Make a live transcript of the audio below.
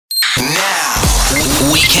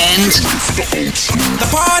Weekend. The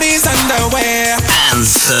party's underway.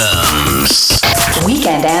 Anthems.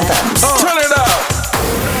 Weekend Anthems. Turn it up.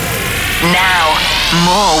 Now,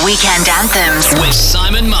 more Weekend Anthems with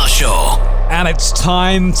Simon Marshall. And it's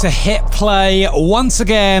time to hit play once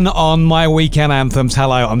again on my Weekend Anthems.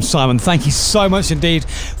 Hello, I'm Simon. Thank you so much indeed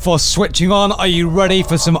for switching on. Are you ready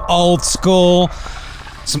for some old school,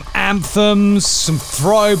 some anthems, some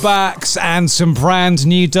throwbacks, and some brand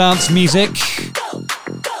new dance music?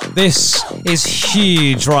 This is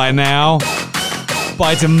huge right now.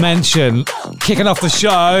 By Dimension. Kicking off the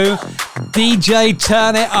show, DJ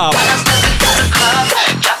Turn It Up.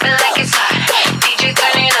 Drop it like it's hot. DJ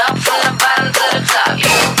turn it up from the bottom to the top.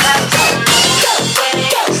 You got to move with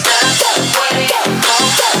it, stop with it,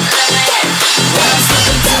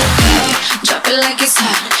 drop it like it's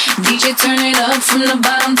hot. DJ turn it up from the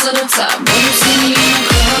bottom to the top. When you see me in the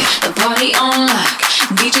club, the party on lock.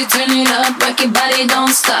 DJ turn it up, rock your body,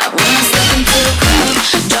 don't stop. When I step into the club,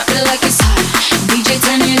 drop it like it's hot. DJ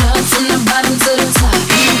turn it up from the bottom to the top.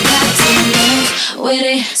 You got to move with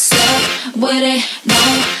it, stop with it, no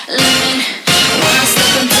limit. When I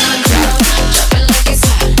step into the club, drop it like it's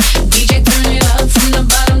hot. DJ turn it up from the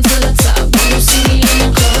bottom to the top. When you see me in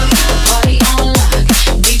the club, party on lock.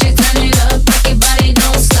 DJ turn it up, rock your body,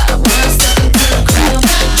 don't stop. When I step into the club,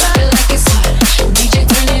 drop it like it's hot. DJ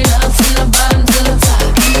turn it up from the bottom to the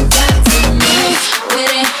top. You got to move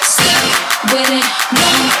with it, step with it, no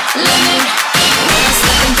limit. When I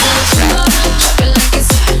step into the club, drop it like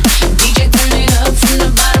it's hot. DJ turn it up from the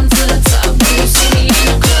bottom to the top. When you see me in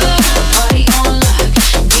the club, party on lock.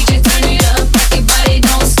 DJ turn it up, rock your body,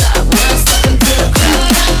 don't stop. When I step into the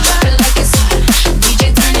club, drop it like it's hot. DJ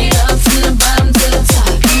turn it up from the bottom to the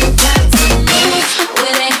top. You got to move with it, step with it, no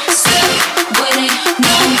limit. When I step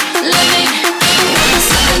into the club,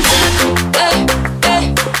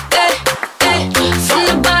 from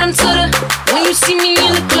the bottom to the. When you see me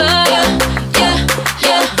in the club, yeah.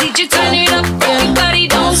 DJ turn it up, rock your body,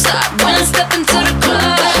 don't stop. When I step into the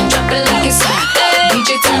club, drop it like it's hot.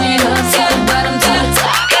 DJ turn it up from the bottom to the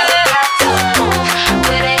top.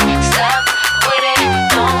 With it, stop with it,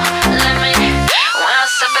 no limit. When I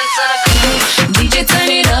step into the club, DJ turn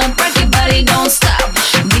it up, rock your body, don't stop.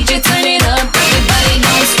 DJ turn it up, rock your body,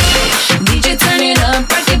 don't stop. DJ turn it up,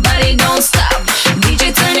 rock your body, don't stop.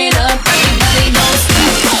 DJ turn it up, rock your body, don't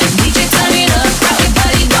stop. DJ turn it up, rock your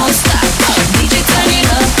body, don't stop. DJ turn it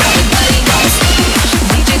up, rock your body, don't stop.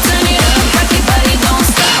 DJ turn it up, rock your body, don't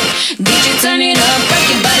stop. DJ turn it up, rock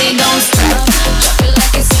your body, don't stop. Drop it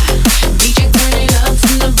like it's hot. DJ turn it up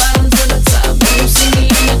from the bottom to the top. When you see me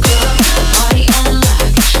in the club, party on lock.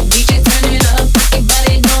 DJ turn it up, rock your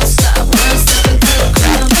body, don't stop. When I step into the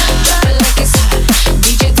club, drop it like it's hot.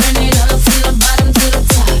 DJ turn it up from the bottom to the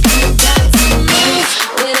top. You got to move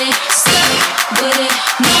with it, stop with it,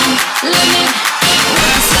 no limit. When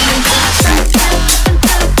I step into the club, from the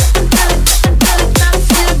bottom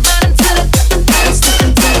to the top. Step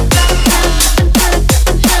into the club,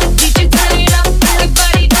 DJ turn it up, rock your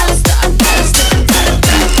body, don't stop. Step into the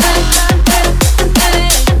club,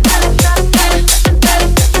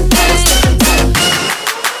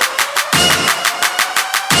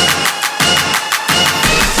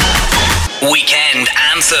 Weekend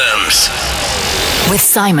Anthems. with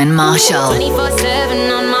Simon Marshall. 24/7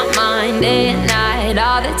 on my mind, day and night,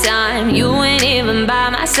 all the time. You ain't even by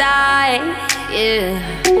my side, yeah.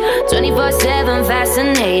 24/7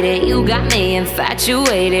 fascinated, you got me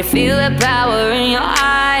infatuated. Feel the power in your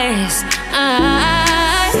eyes.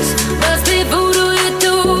 Must be voodoo you're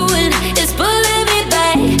doing, it's pulling me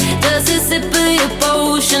back. Does a sip of your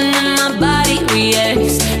potion and my body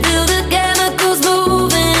reacts? Feel the chemicals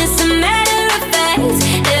moving, it's a matter of fact.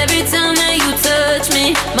 Every time that you touch me,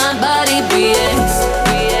 my body reacts,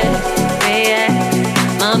 reacts, reacts.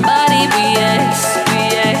 My body reacts,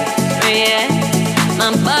 reacts, reacts. My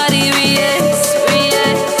body reacts,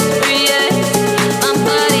 reacts, reacts. My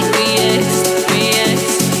body reacts,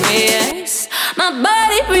 reacts, reacts. My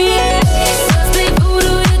body reacts. Must be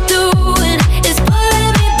voodoo you're doing, it's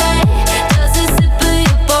pulling me back. Does a sip of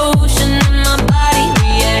your potion and my body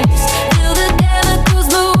reacts? Feel the chemicals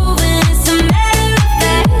moving, it's a matter of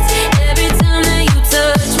fact. Every time that you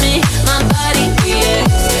touch me, my body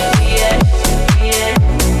reacts, reacts, reacts.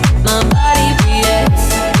 My body reacts,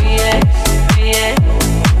 reacts, reacts.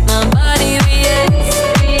 My body reacts,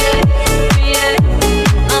 reacts, reacts.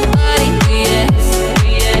 My body reacts,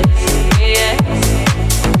 reacts, reacts.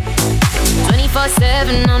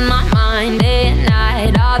 24/7 on my mind, day and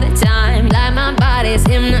night, all the time. Like my body's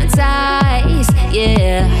hypnotized,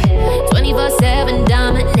 yeah. 24/7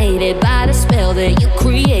 dominated by the spell that you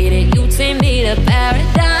created. You take me to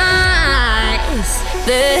paradise.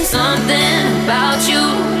 There's something about you,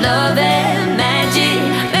 love and magic,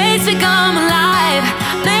 makes me come alive,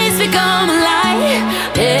 makes me come alive.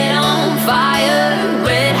 Head on fire,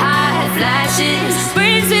 red hot flashes,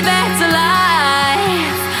 brings me back to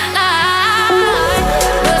life.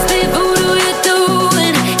 Must be voodoo you're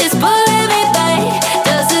doing, it's pulling me back.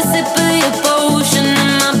 Does a sip of your potion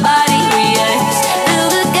and my body reacts?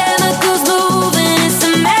 Feel the chemicals moving, it's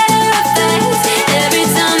a matter of fact. Every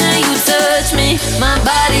time that you touch me, my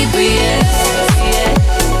body reacts.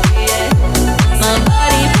 My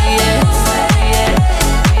body reacts.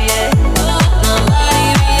 My body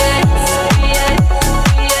reacts.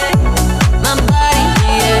 My body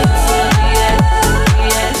reacts.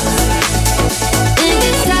 Think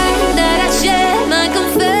it's time that I share my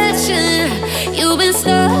confession. You've been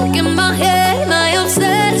stuck in my head, my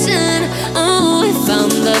obsession. Oh, we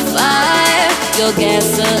found the fire, your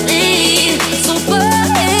gasoline. So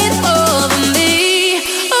burn it over me.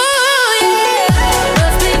 Oh yeah.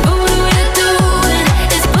 Must be voodoo you're doing,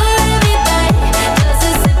 it's pulling me back. Just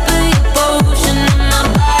a sip of your potion and my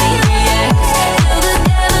body reacts. Feel the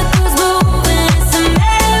chemicals moving, it's a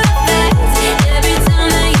matter of fact. Every time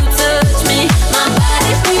that you touch me, my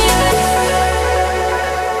body reacts.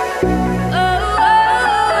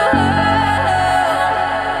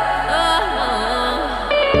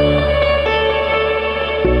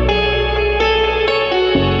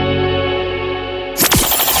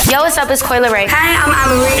 Yo, what's up? It's Coyle Ray. Hi, I'm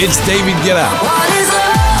Amarie. It's David Guetta. What is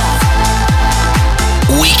love?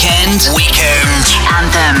 Weekend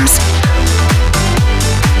Anthems.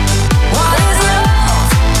 What is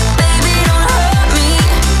love? Baby, don't hurt me.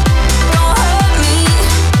 Don't hurt me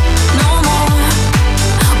no more.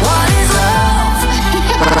 What is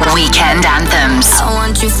love? Weekend Anthems. I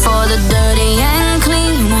want you for the dirty and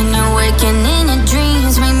clean. When you're waking in your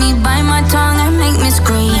dreams, make me bite my tongue and make me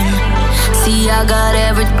scream. See, I got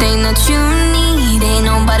everything that you need. Ain't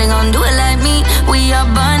nobody gonna do it like me. We are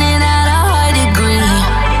burning at a high degree.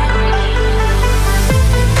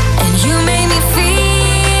 And you make me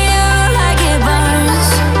feel like it burns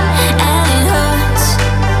and it hurts.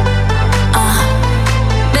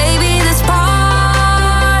 Baby, this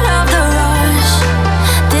part of the rush.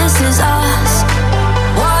 This is us.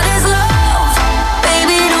 What is love?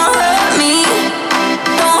 Baby, don't hurt me.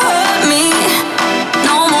 Don't hurt me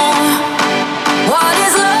no more. What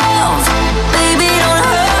is love? Baby, don't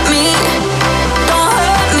hurt me. Don't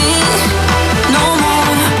hurt me no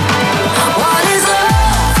more. What is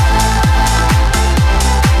love?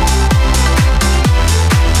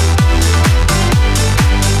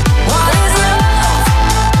 What is love?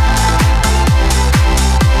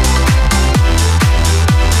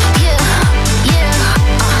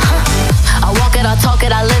 I walk it, I talk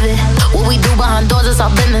it, I live it. What we do behind doors is our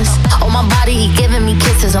business. On my body, he giving me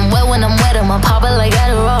kisses. I'm wet when I'm wet, I'm popping like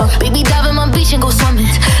Adderall. Baby, dive in my beach and go swimming.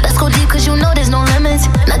 Let's go deep, cause you know there's no limits.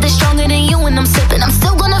 Nothing stronger than you when I'm sipping. I'm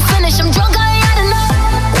still gonna finish, I'm drunk, I ain't had enough.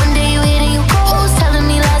 One day you hit and you close, telling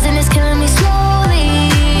me lies and it's killing me slowly.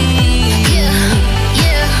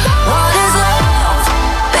 What is love?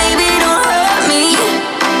 Baby, don't hurt me.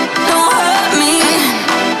 Don't hurt me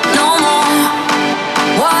no more.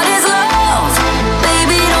 What is love?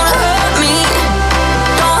 Baby, don't hurt me.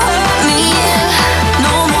 Don't hurt me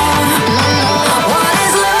no more. What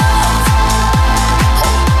is love?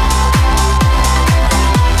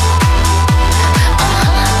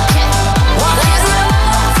 What is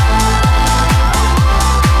love?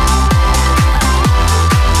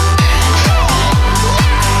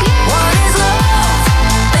 What is love?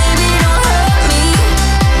 Baby, don't hurt me.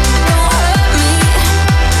 Don't hurt me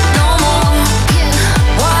no more.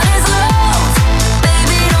 What is love?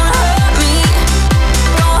 Baby, don't hurt me.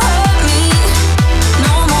 Don't hurt me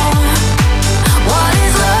no more. What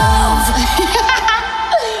is love?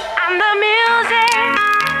 I'm the music,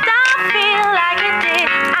 don't feel like it did.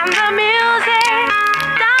 I'm the music,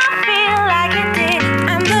 don't feel like it did.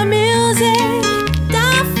 I'm the music,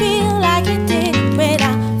 don't feel like it did when I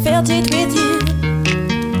felt it with you.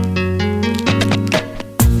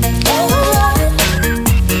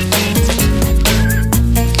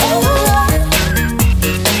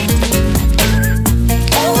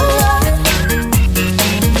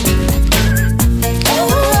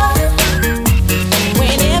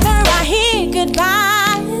 Whenever I hear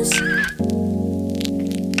goodbyes,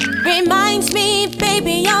 reminds me,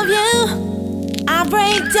 baby, of you. I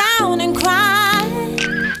break down and cry.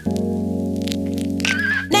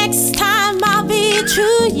 Next time I'll be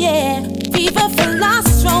true, yeah. Fever for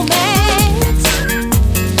lost romance.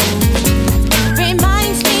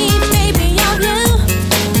 Reminds me, baby, of you.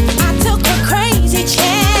 I took a crazy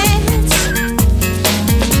chance.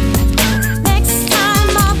 Next time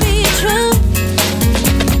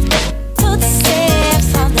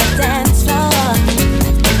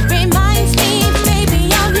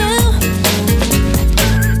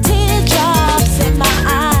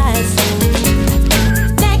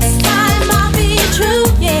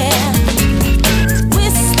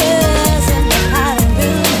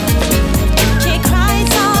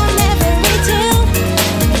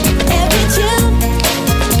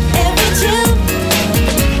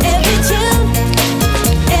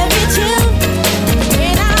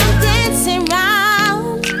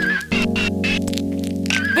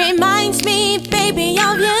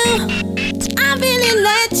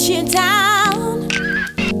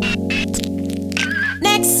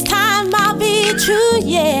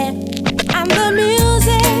I'm the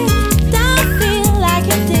music, don't feel like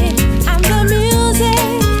it did. I'm the music,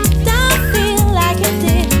 don't feel like it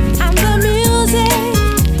did. I'm the music,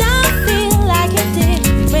 don't feel like it did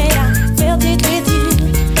when I felt it with you.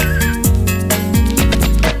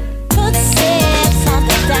 Footsteps on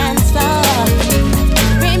the dance floor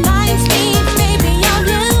reminds me, baby, of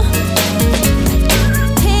you.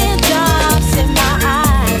 Teardrops in my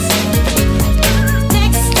eyes.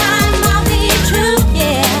 Next time I'll be true,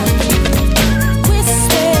 yeah.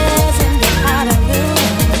 Whispers in the outer room.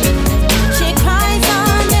 She cries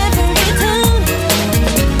on every tune,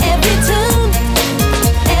 every tune,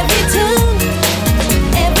 every tune,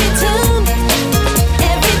 every tune,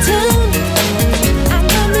 every tune. I'm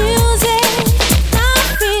the music, don't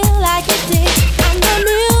feel like it did. I'm the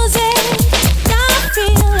music, don't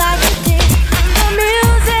feel like it did. I'm the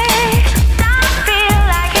music, don't feel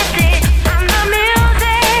like it did. I'm the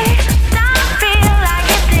music, don't feel like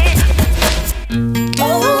it did.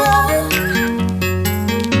 Oh,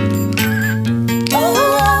 oh,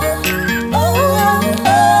 oh, oh,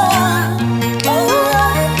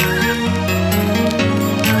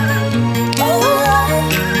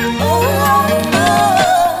 oh,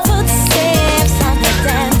 footsteps on the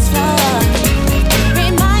dance floor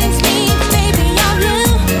reminds me, baby, of you.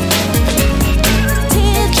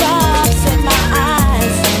 Teardrops in my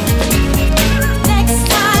eyes. Next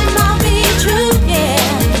time I'll be true, yeah.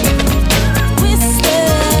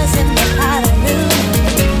 Whispers in the outer room.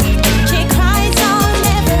 She cries on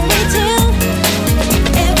every tune,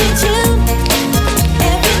 every tune,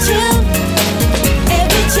 every tune,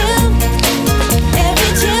 every tune,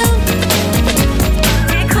 every tune.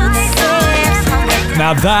 Footsteps on the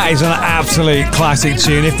Now that is an absolute classic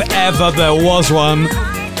tune, if ever there was one.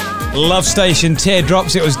 Love Station,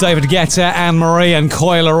 Teardrops. It was David Guetta, Anne Marie and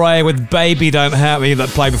Coil Ray with Baby Don't Hurt Me that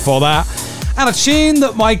played before that. And a tune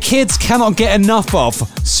that my kids cannot get enough of,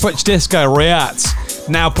 Switch Disco React.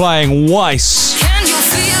 Now playing Weiss. Can you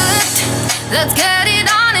feel it? Let's get it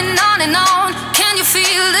on and on and on. Can you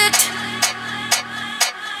feel it?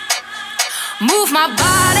 Move my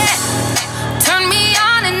body, turn me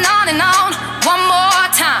on and on and on. One more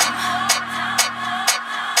time.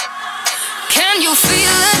 Can you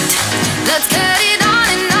feel it? Let's get it on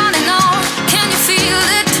and on and on. Can you feel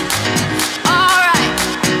it? Alright.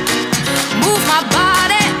 Move my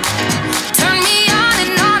body, turn me on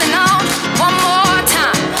and on and on. One more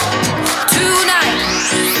time. Tonight.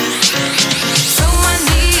 Feel my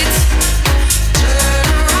needs.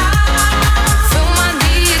 Feel my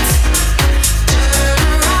needs.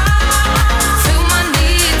 Feel my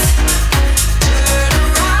needs.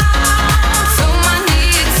 Feel my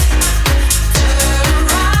needs.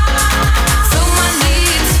 Feel my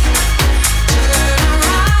needs. Feel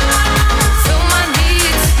my needs.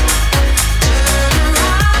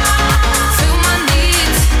 Feel my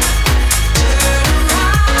needs.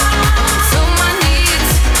 Feel my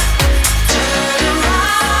needs.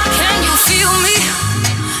 Can you feel me?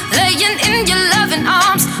 Laying in your loving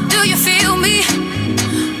arms. Do you feel me?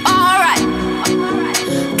 Alright.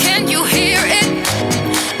 Can you hear it?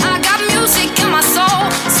 I got music in my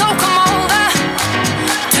soul, so come over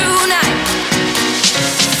tonight.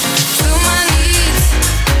 Feel my needs.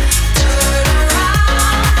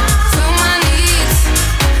 Feel my needs.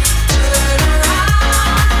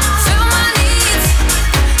 Feel my needs. Feel my needs.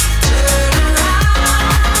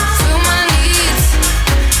 Feel my needs.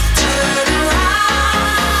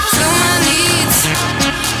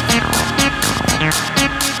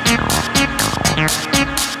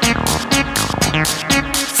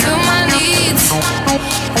 Feel my needs.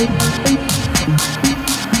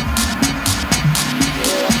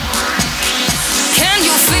 Can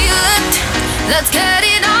you feel it? Let's get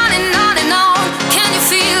it on and on and on. Can you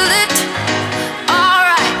feel it?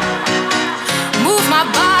 Alright. Move my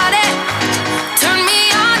body, turn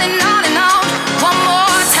me on and on and on. One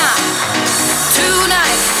more time.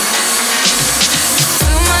 Tonight.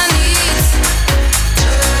 Feel my needs.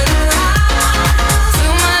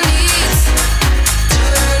 Feel my needs. Feel my needs.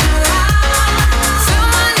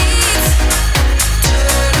 Feel my needs.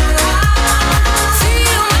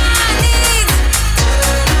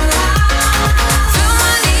 Feel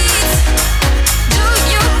my needs. Do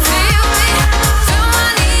you feel me? Feel my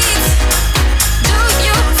needs. Do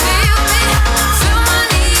you feel me? Feel my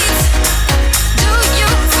needs. Do you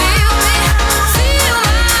feel me? Feel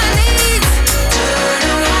my needs.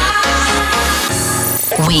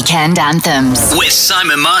 Weekend Anthems. With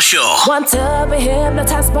Simon Marshall. Want to be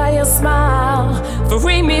hypnotized by your smile.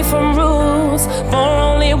 Free me from rules for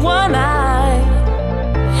only one night.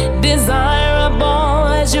 Desirable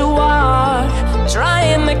as you are,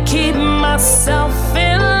 trying to keep myself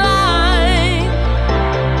in line.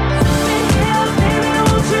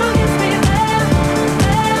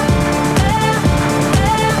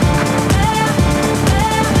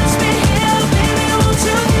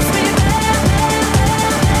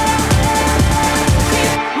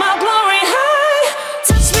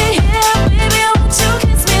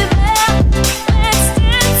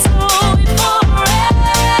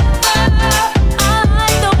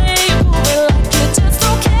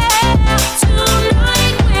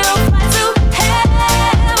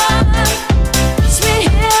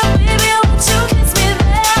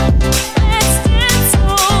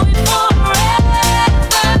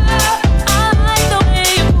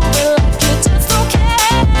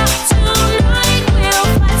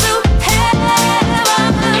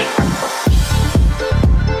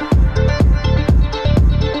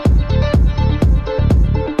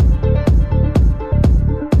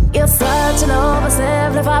 such an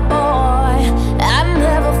oversimplified boy. I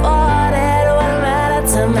never thought it would matter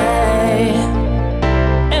to me.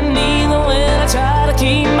 And even when I try to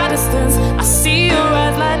keep my distance, I see your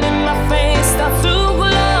eyes lighting my face, start to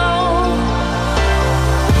glow.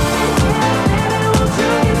 Baby, won't you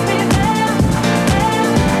kiss me there?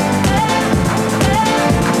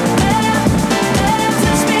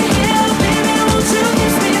 Touch me here, baby, won't you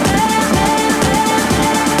kiss me there?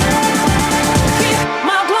 Keep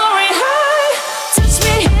my glory high. Touch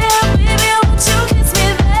me here, baby, won't you kiss me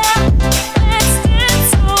there? Let's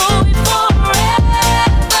dance to it forever.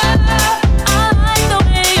 I like the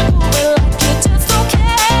way you move it, like you just don't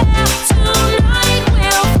care. Tonight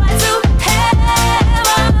we'll fly to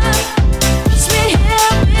heaven. Touch me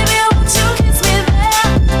here, baby, won't you kiss me there?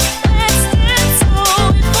 Let's dance to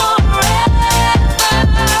it forever.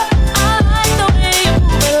 I like the way you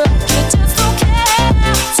move it, like you just don't care.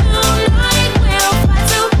 Tonight we'll fly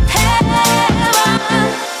to heaven.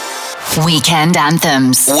 Weekend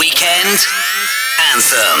Anthems Weekend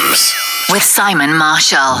Anthems. with Simon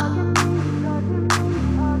Marshall.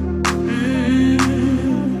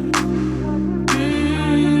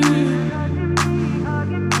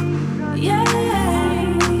 Yeah.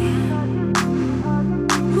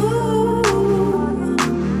 Ooh.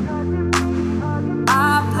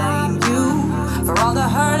 I blame you for all the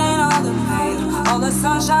hurt and all the pain, all the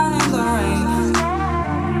sunshine and the rain.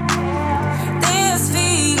 This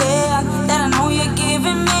feeling that I know you're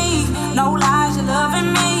giving me, no lies, you're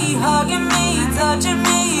loving me, hugging me, touching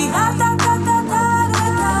me.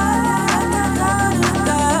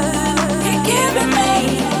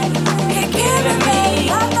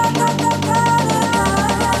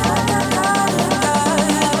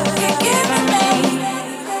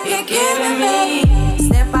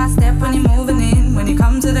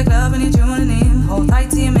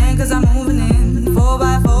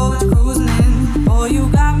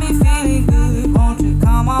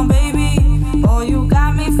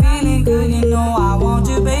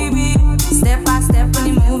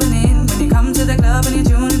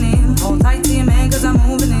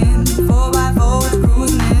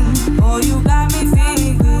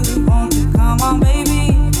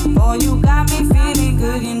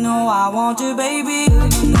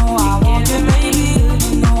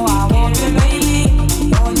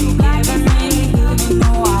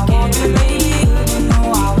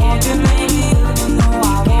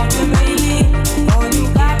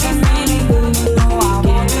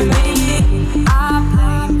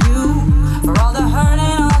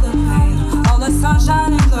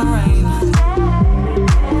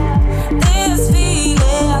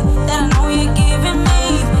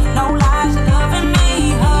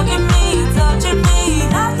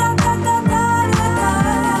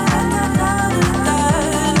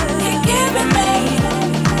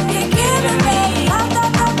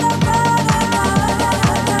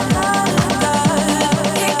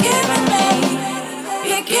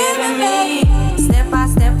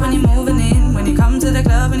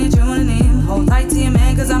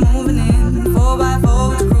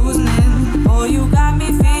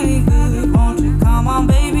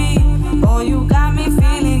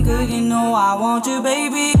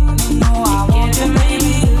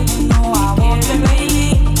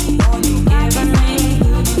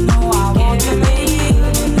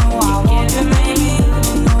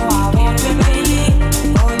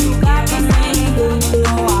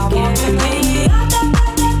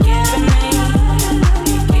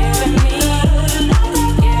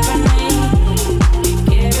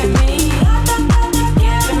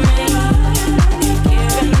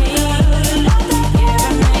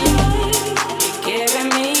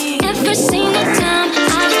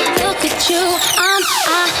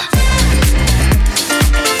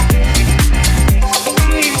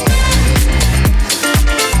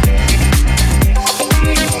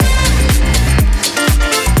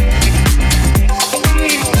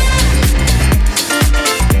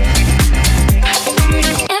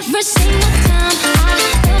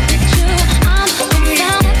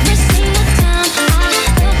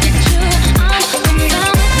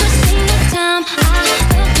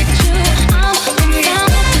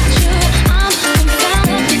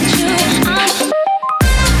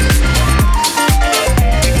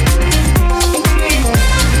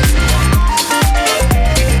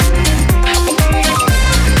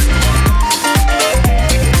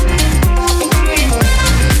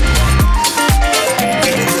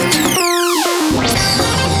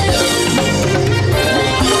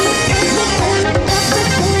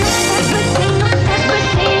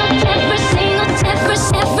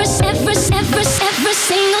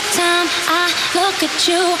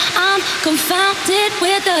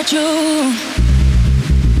 the truth.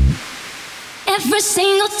 Every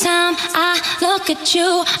single time I look at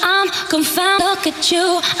you, I'm confounded. Look at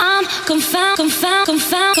you, I'm confounded. Every single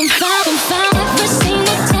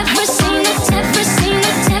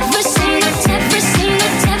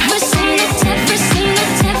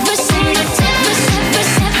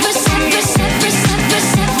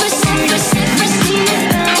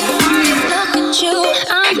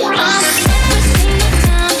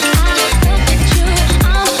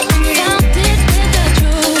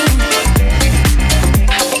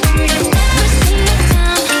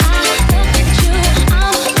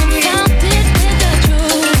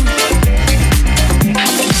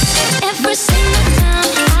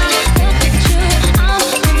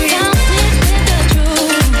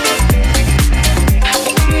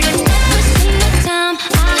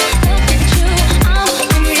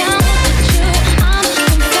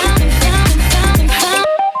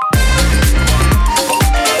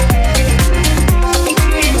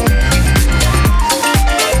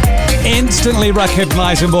Instantly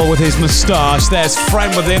recognisable with his moustache. There's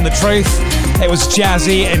Friend Within the Truth. It was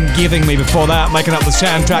Jazzy and Giving Me before that, making up the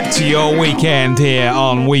soundtrack to your weekend here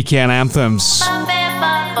on Weekend Anthems.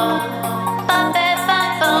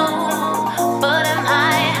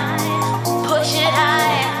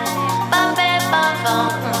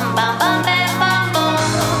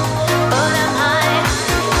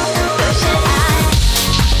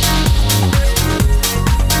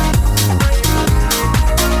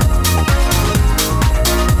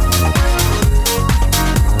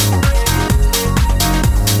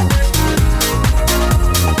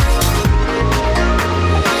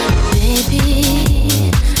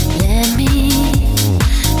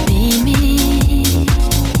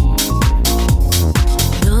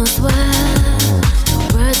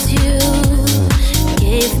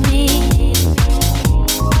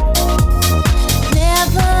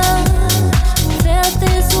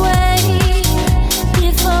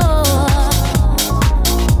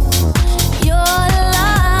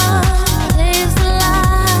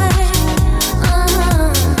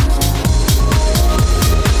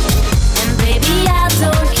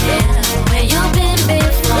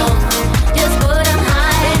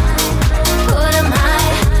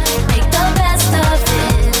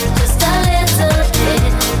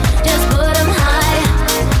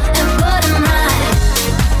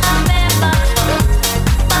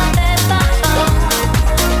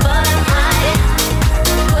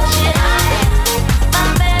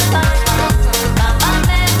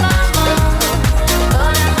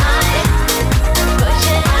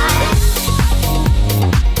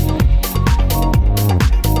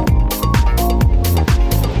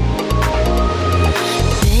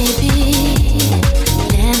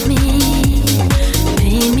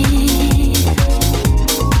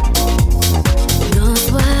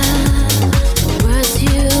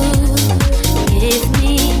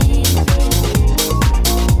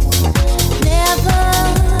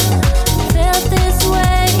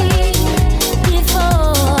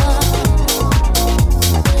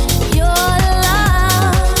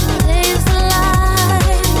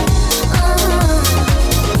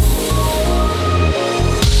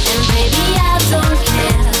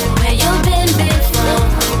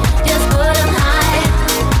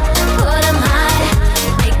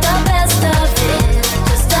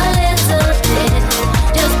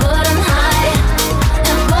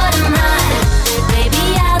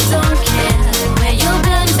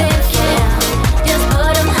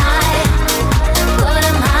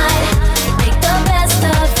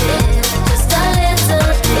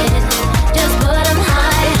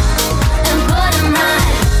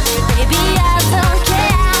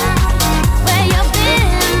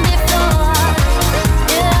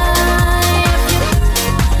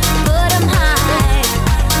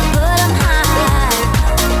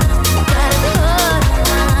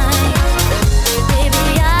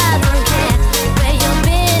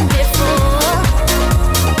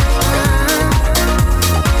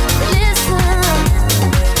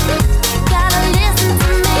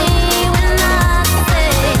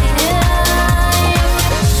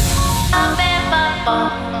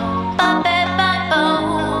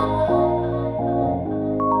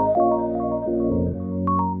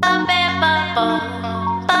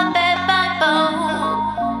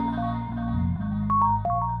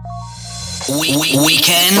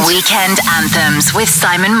 Weekend Anthems with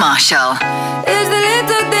Simon Marshall. It's the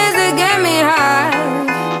little things that get me high.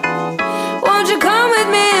 Won't you come with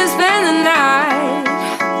me and spend the night?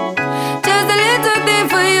 Just a little thing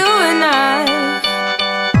for you and I.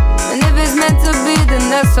 And if it's meant to be, then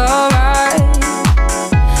that's alright.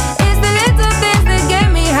 It's the little things that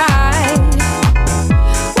get me high.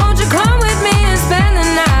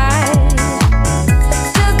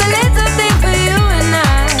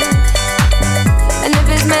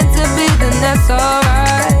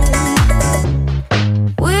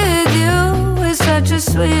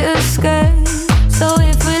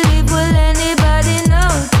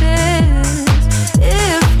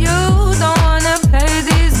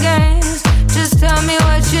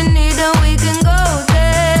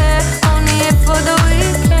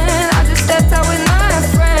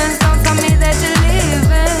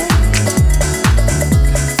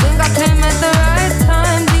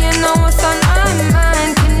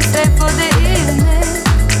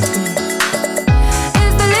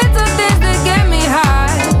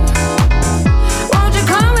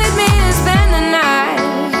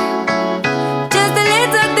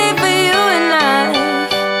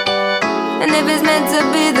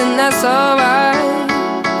 that's alright.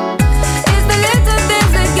 It's the little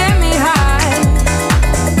things that get me high.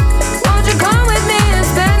 Won't you come with me and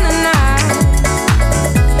spend the night?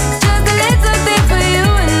 Just a little thing for you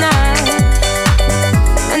and I.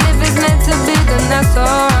 And if it's meant to be, then that's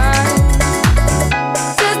alright.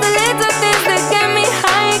 Just the little things that get me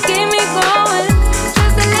high, keep me going.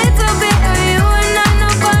 Just a little bit of you and I,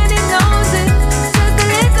 nobody knows it. Just a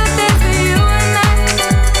little thing for you and I.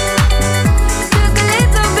 Just a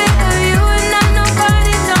little bit of you and I,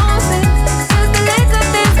 nobody knows it. Just a little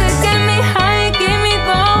things that get me high, keep me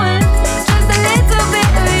going. Just a little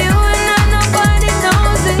bit of you and I, nobody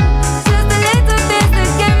knows it. Just a little things that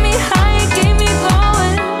get me high, keep me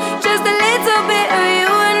going. Just a little bit of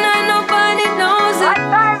you and I, nobody knows it. What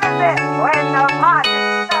time is it when the party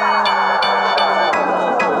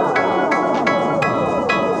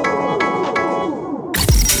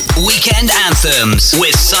Weekend Anthems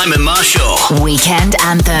with Simon Marshall. Weekend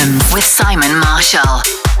Anthems with Simon Marshall.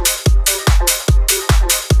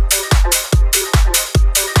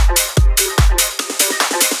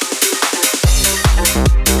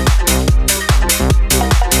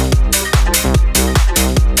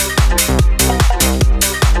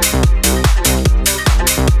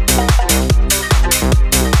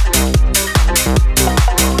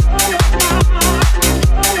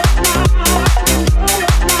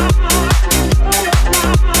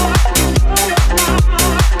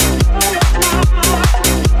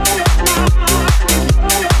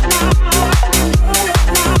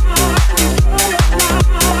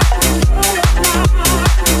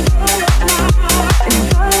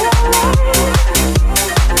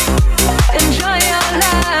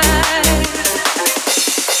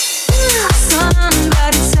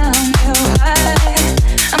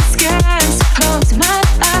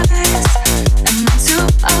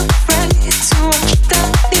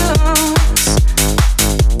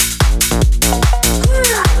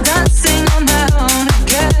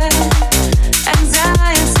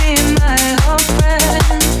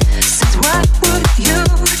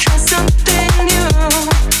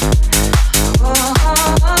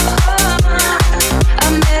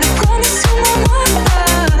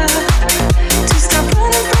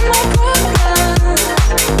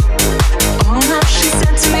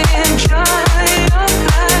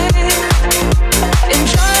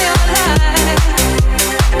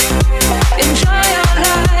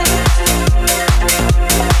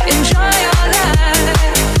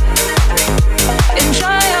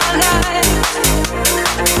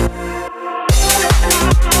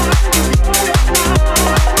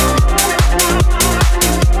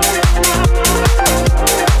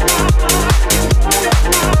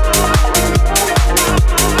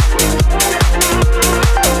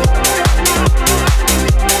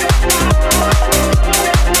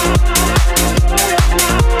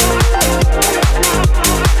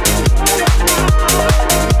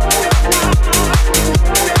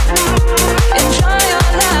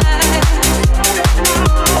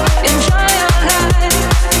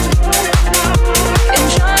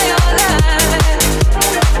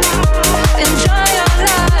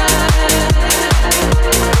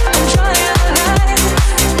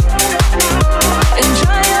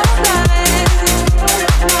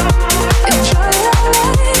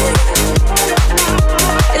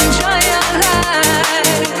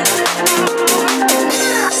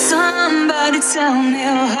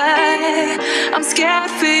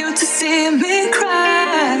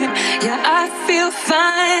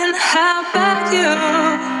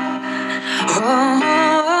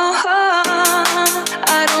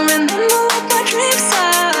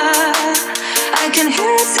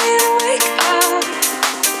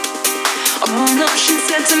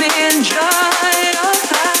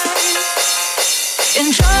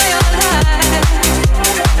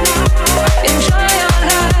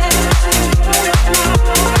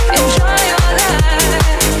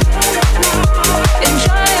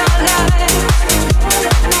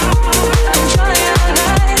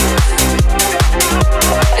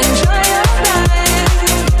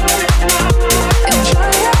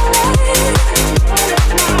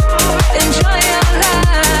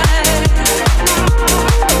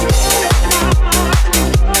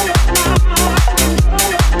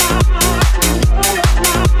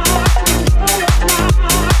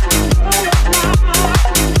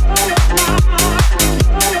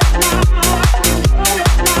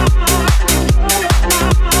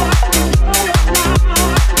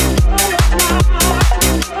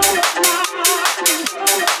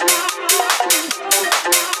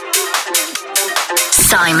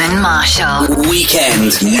 Simon Marshall.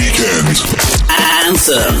 Weekend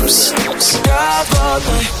Anthems.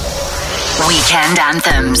 Weekend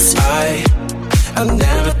Anthems. I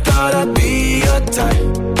never thought I'd be your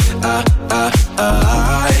type.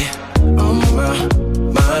 I'm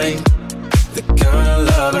mine. The kind of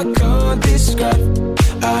love I can't describe.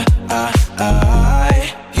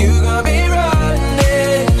 You got me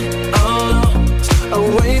running,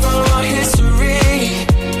 away from our history,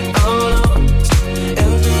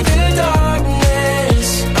 and through the darkness,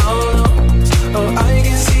 I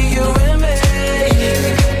can see you in me.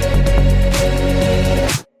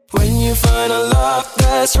 When you find a love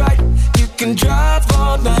that's right, you can drive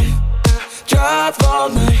all night,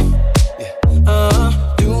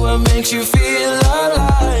 do what makes you feel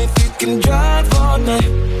alive. You can drive all night,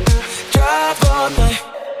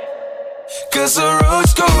 'cause the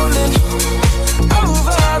road's calling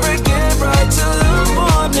over again, right till the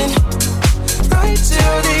morning, right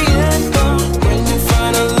till the end. When you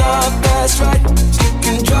find a love that's right, you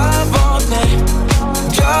can drive all night,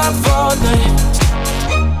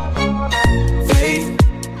 Faith,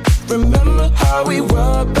 remember how we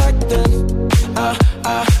were back then. I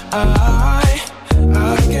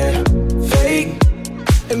get fake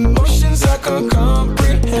emotions I can't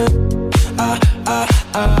comprehend.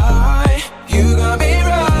 You got me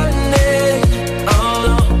running,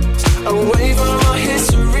 away from our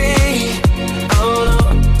history,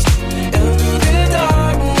 and through the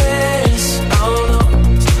darkness,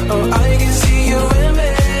 I can see you in me.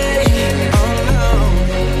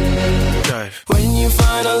 When you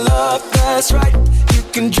find a love that's right, you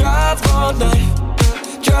can drive all night,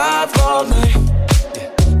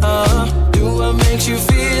 do what makes you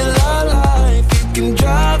feel alive. You can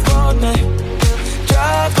drive all night,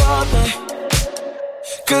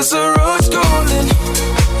 'cause the road's calling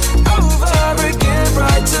over again,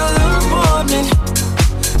 right till the morning,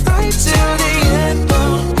 right till the end.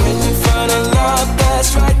 When you find a love that's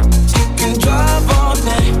right, you can drive all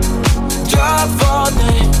night,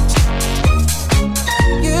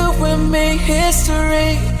 You and me,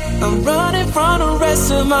 history. I'm running from the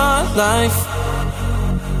rest of my life.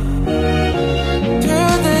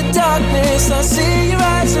 Through the darkness, I see your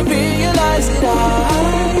eyes and realize that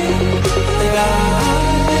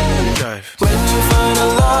when you find a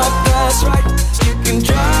love that's right, you can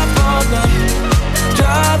drive all night,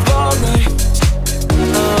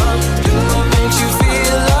 do what makes you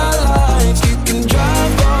feel alive. You can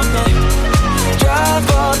drive all night,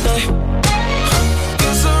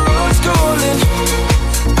 'cause the road's calling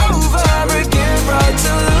over again, right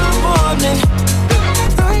till the morning,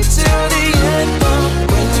 right till the end.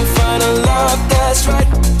 When you find a love that's right,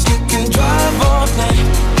 you can drive all night,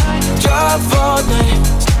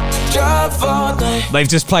 They've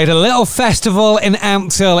just played a little festival in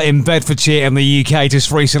Ampthill in Bedfordshire in the UK just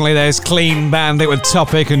recently. There's Clean Bandit with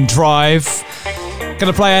Topic and Drive.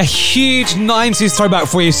 Gonna play a huge 90s throwback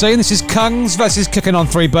for you soon. This is Kungs versus Cooking on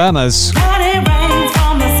Three Burners. Honey rains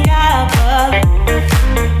from the sky above,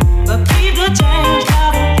 but people change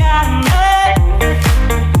 'cause it got enough.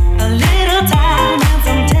 A little time and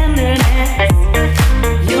some tenderness.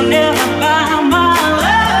 You'll never buy my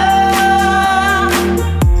love.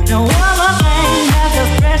 No other thing that's as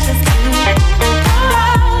precious to me.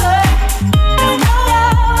 There's no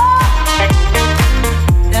love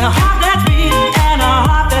than a heart that's real and a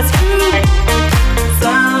heart that's true.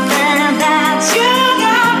 Something that you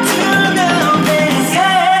got to know, baby.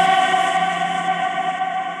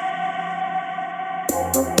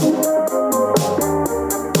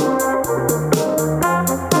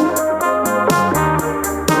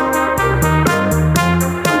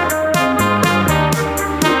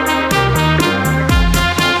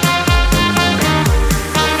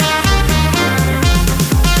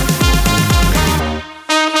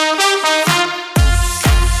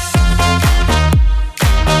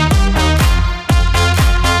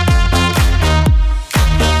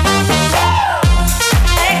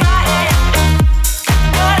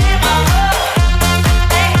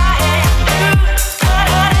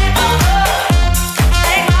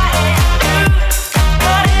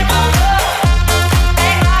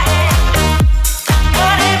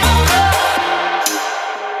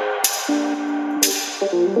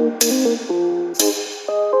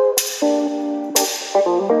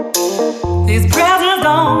 These presents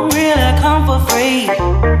don't really come for free.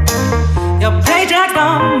 Your paycheck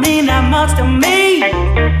don't mean that much to me.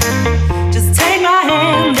 Just take my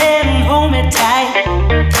hand and hold me tight.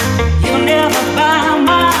 You'll never buy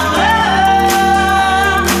my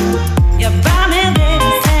love. You buy me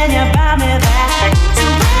this and you buy me that. So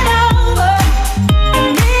win over, win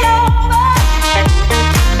me over.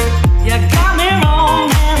 You got me wrong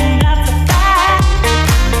and that's a fact.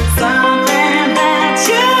 Something that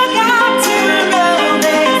you got to know,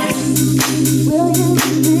 baby.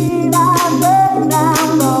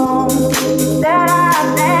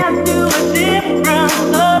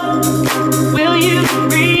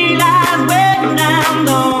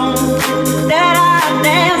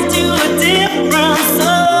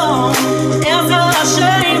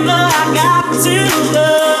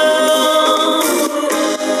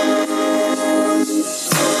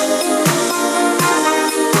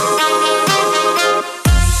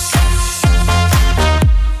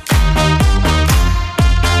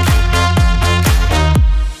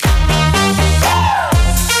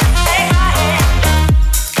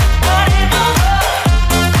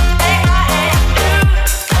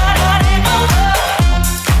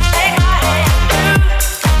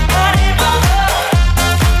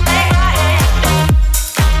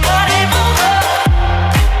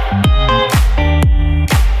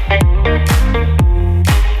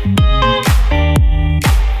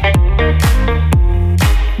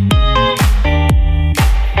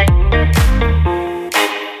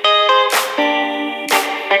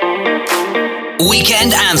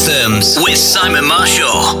 Anthems with Simon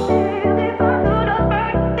Marshall.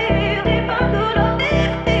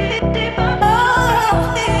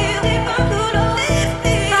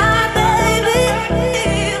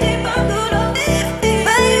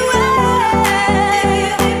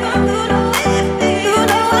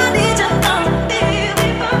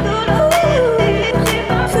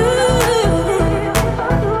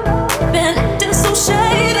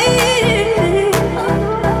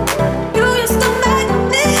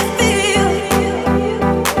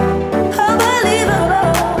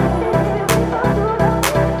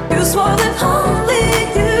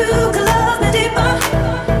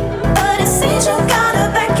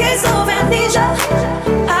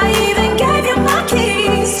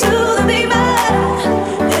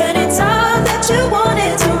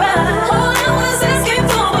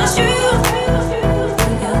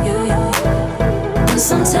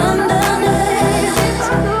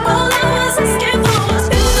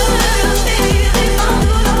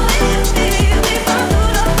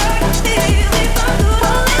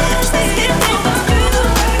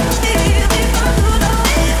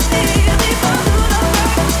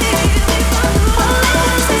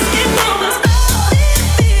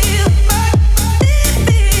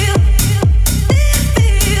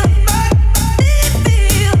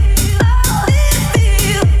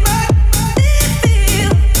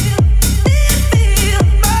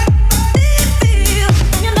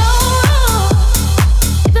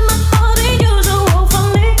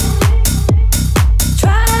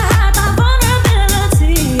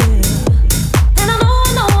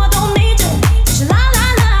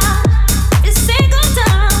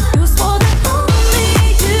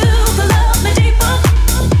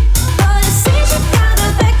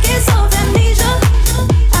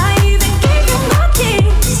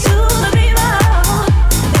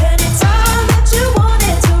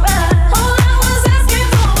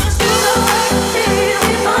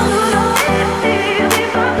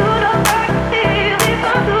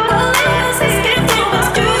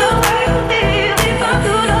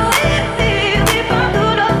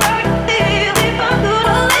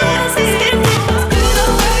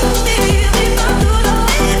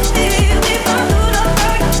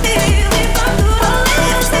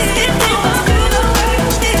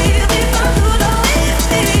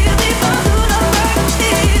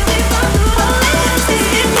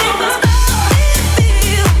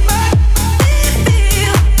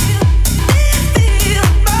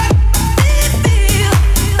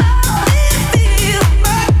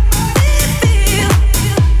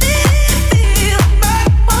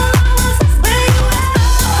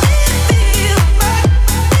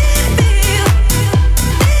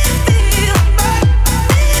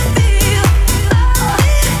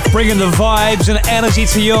 Bringing the vibes and energy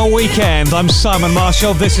to your weekend. I'm Simon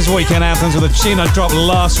Marshall. This is Weekend Anthems with a tune I dropped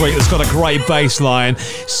last week that's got a great bass line.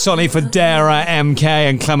 Sonny Fodera, MK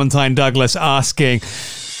and Clementine Douglas asking.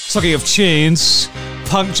 Talking of tunes,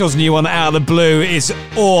 Punctual's new one, Out of the Blue, is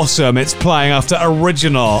awesome. It's playing after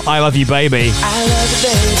Original, I Love You Baby. I love you,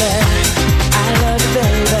 baby. I love you,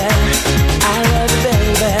 baby. I love you,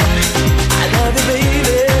 baby. I love you,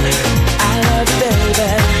 baby. I love you, baby.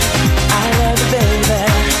 I love you, baby.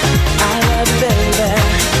 I love you, baby.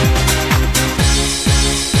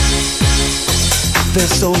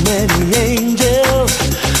 There's so many angels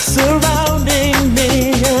surrounding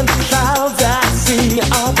me, and the clouds I see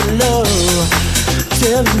are below,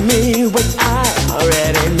 telling me what I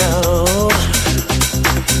already know.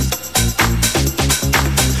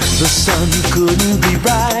 The sun couldn't be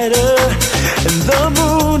brighter, and the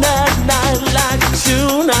moon at night like a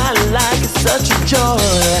tune I like. It's such a joy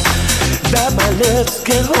that my lips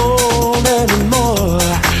can't hold anymore.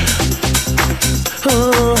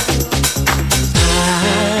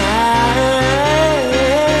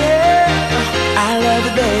 I love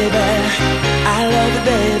you, baby. I love you, baby. I love you,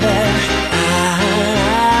 baby.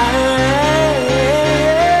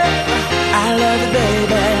 I love you,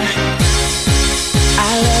 baby.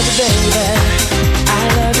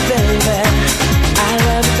 I love you, baby. I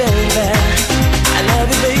love you, baby. I love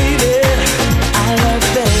you, baby. I love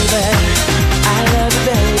you, baby. I love you,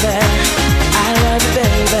 baby. I love you,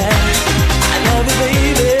 baby. I love you,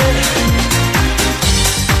 baby.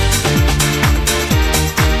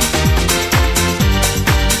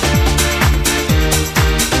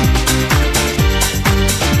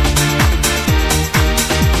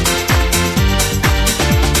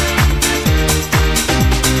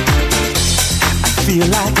 Feel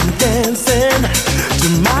like I'm dancing to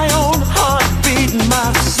my own heartbeat.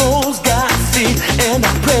 My soul's got feet, and I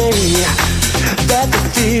pray that the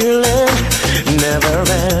feeling never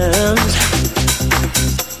ends.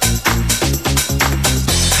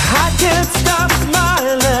 I can't stop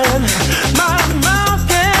smiling. My mouth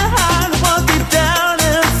can't hide what's deep down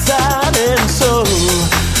inside, and so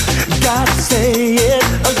gotta say it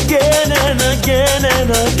again and again and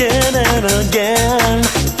again and again.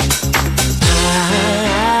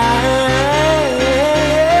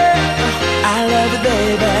 I love you,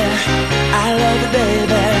 baby. I love you,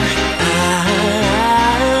 baby.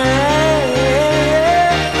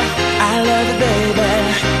 I love you, baby. I love you, baby.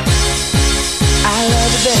 I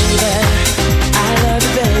love you, baby. I love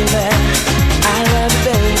you, baby. I love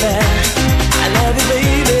you,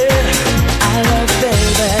 baby. I love you,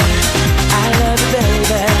 baby. I love you,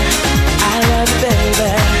 baby. I love you,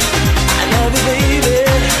 baby. I love you, baby.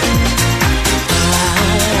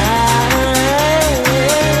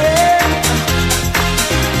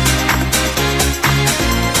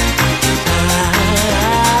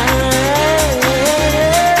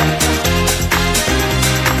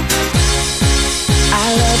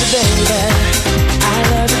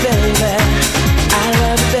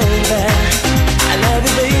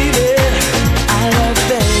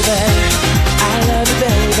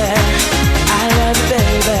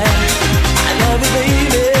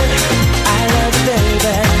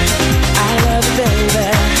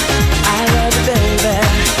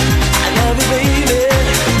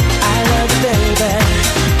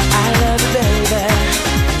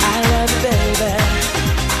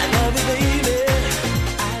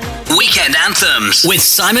 Weekend Anthems with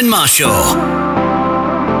Simon Marshall.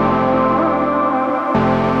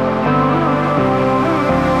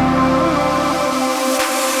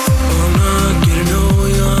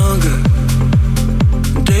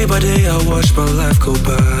 Watch my life go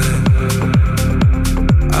by.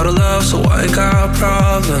 Out of love, so I got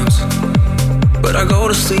problems, but I go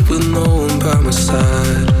to sleep with no one by my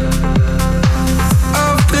side.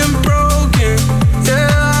 I've been broken, yeah,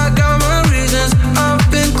 I got my reasons. I've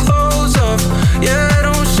been closed off, yeah, I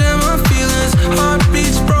don't share my feelings.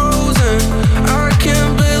 Heartbeats frozen, I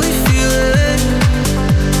can barely feel it.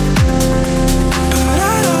 But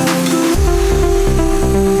out of the blue,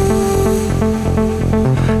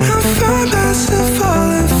 I find myself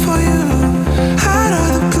falling for you. Out of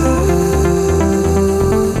the blue,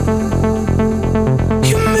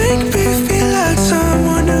 you make me feel like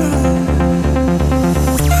someone new.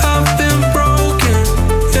 I've been broken,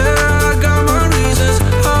 yeah, I got my reasons.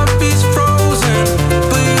 Heartbeats frozen,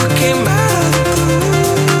 but you came out of the blue.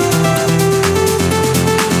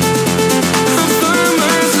 I find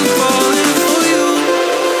myself falling for you.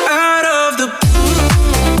 Out of the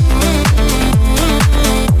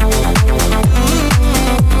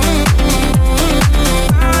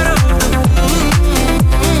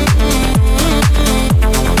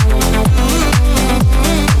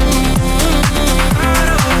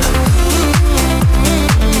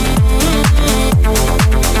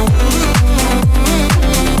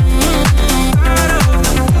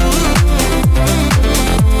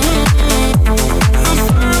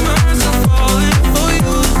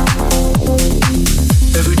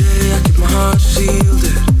every day I keep my heart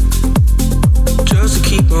shielded, just to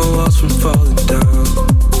keep my walls from falling down.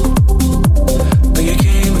 Then you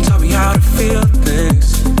came and taught me how to feel things.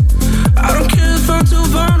 I don't care if I'm too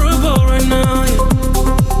vulnerable right now, yeah.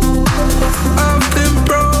 I've been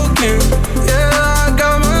broken, yeah, I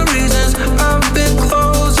got my reasons. I've been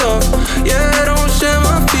closed off, yeah, I don't share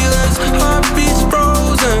my feelings. Heartbeats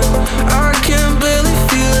frozen, I can barely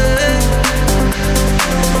feel it.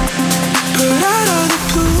 But out of the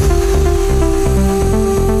blue,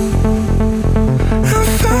 I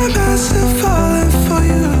find myself falling for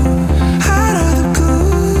you. Out of the blue,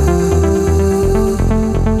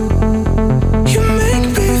 you make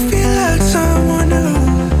me feel like someone new.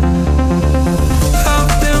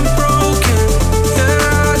 I've been broken, yeah,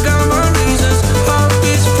 I got my reasons.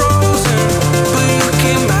 Heartbeats frozen, but you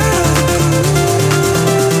came out of the blue.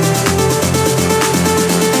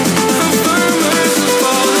 I find myself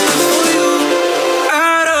falling for you.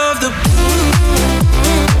 Out of the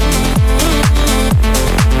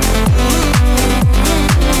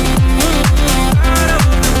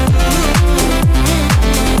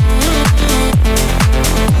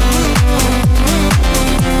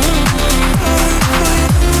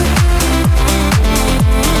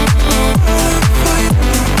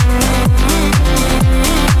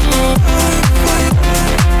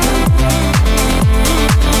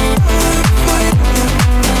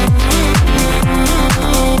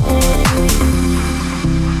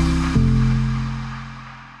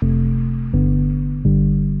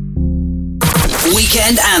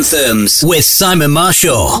Weekend Anthems with Simon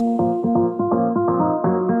Marshall.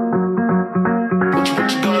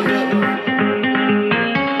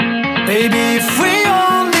 baby, if we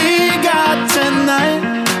only got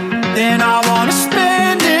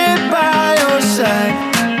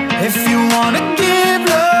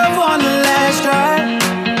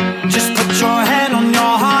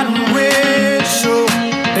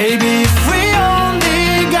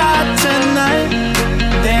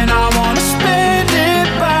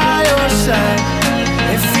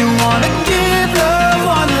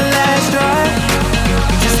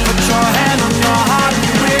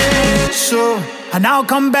I'll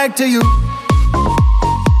come back to you.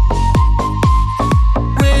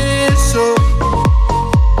 Whistle,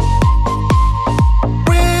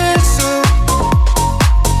 whistle.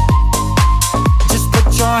 Just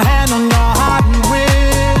put your hand on your heart and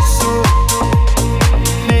whistle.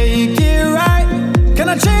 Make it right. Can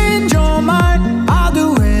I change your mind? I'll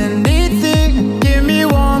do anything. Give me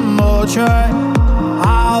one more try.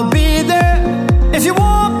 I'll be there if you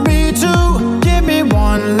want me to. Give me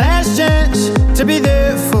one last chance to be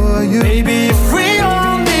there for you. Baby, if we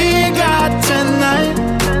only got tonight,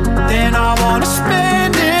 then I wanna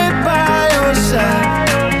spend it by your side.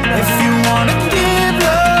 If you wanna give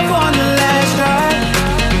love one last try,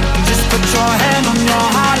 just put your hand on your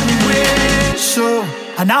heart and whistle,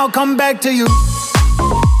 and I'll come back to you.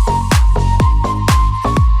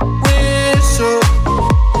 Whistle,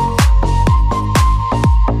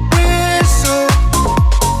 whistle.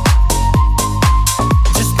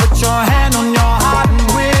 Just put your hand on your heart and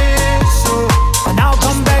whistle, and I'll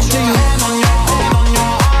come back to you.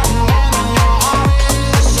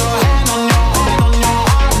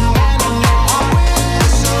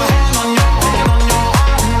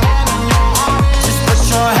 Just put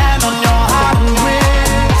your hand on your heart and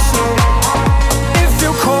whistle. If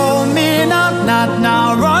you call me now, not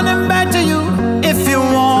now, running back to you. If you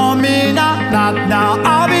want me now, not now,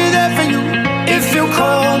 I'll be there for you. If you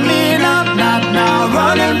call me now, not now,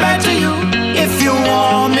 running back to you. If you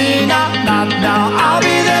want me now, not now, I'll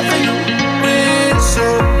be there for you.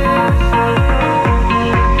 Whistle,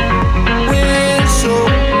 whistle,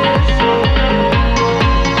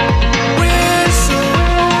 whistle.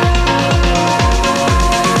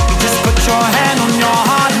 Just put your hand on your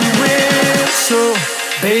heart and whistle.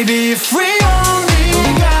 Baby, if we only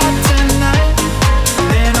got tonight,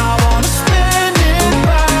 then I wanna spend it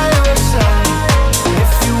by your side.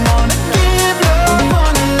 If you wanna give love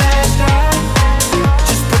one last try,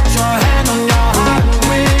 just put your hand on your heart and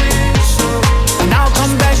whistle, and I'll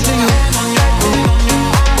come back to you.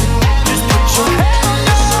 Just put your hand on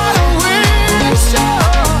your heart and whistle.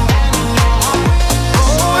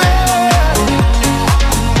 Oh yeah.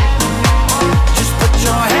 Just put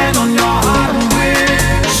your hand on your heart and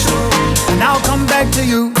whistle, and I'll come back to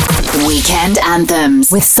you. Weekend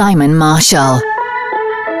Anthems with Simon Marshall.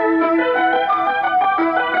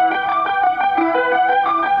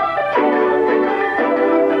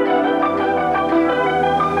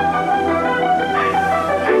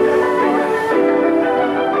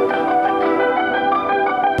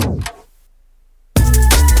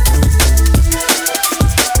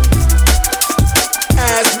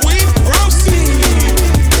 As we proceed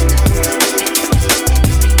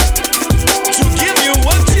to give you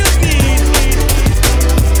what you need.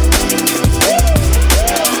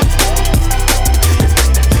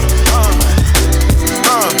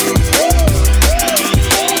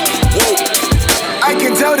 Whoa. I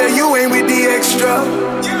can tell that you ain't with the extra.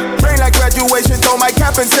 Brain like graduation, throw my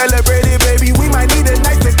cap and celebrate it, baby. We might need a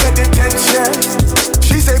night to get the tension.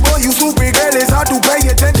 She say, boy, you stupid girl, it's hard to pay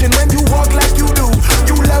attention when you walk like you do.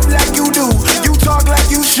 You love like you do. You talk like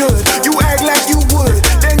you should. You act like you would.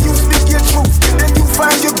 Then you speak your truth. Then you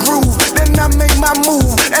find your groove. Then I make my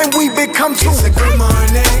move and we become two. It's a good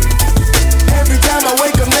morning. Every time I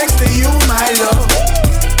wake up next to you, my love.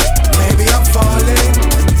 Maybe I'm falling.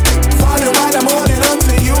 Falling while I'm holding on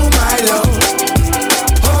to you, my love.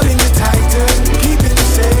 Holding you tighter, keeping you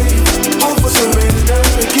safe. Hope for surrender,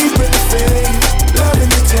 keeping the faith.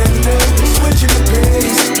 Loving you tender, switching the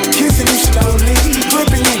pace. Kissing you slowly,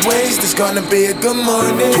 gripping your waist. It's gonna be a good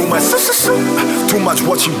morning. Too much, too much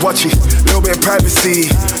watchy. Little bit privacy,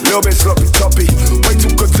 little bit sloppy toppy. Way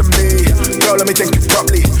too good to me. Girl, let me think it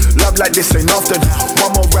properly. Love like this ain't often.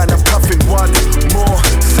 One more round, I'm puffing. One more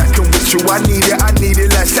second with you. I need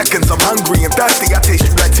it like seconds. I'm hungry and thirsty. I taste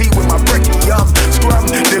you like tea with my brekkie. Scrum,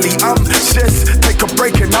 dilly, just take a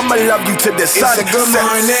break and I'ma love you to the sun. It's a good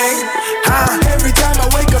morning. Every time I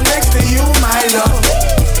wake up next to you, my love.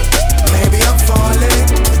 Maybe I'm falling.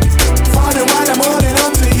 Falling while I'm holding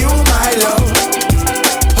on to you, my love.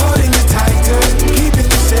 Holding you tighter, keeping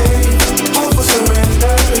you safe. Hope for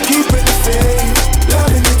surrender, keeping the faith.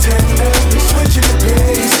 Loving you tender, switching the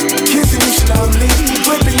pace. Kissing you slowly,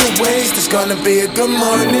 gripping your waist. It's gonna be a good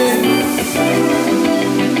morning.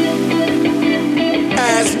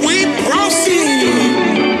 As we proceed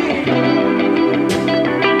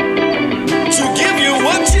to give you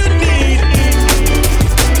what you need.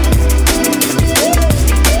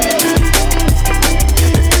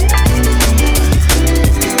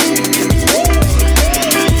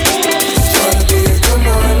 It's gonna be a good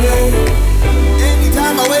morning.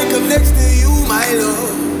 Anytime I wake up next to you, my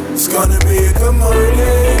love. It's gonna be a good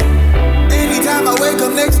morning. Anytime I wake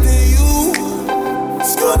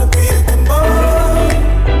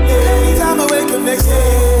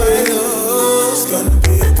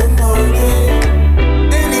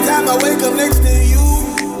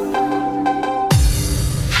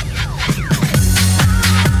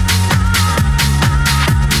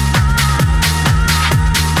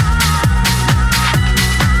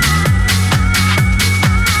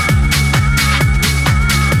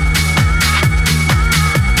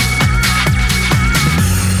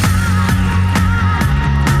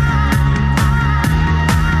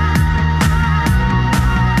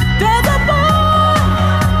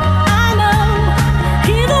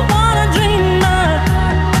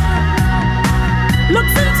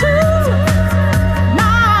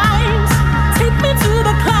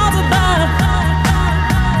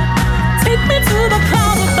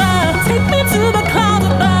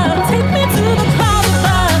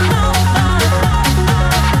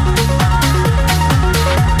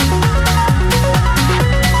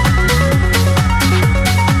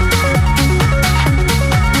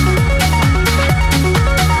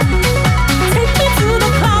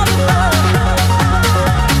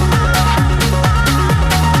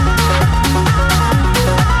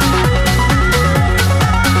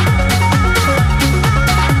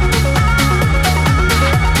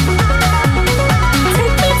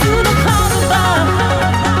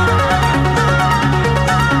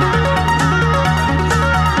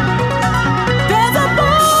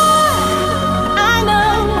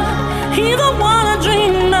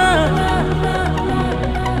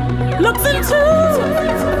looks into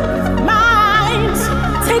my eyes.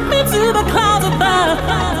 Take me to the clouds above.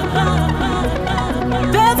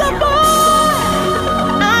 There's a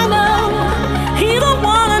boy I know, he's the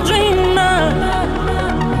one I dream of.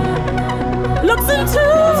 Looks into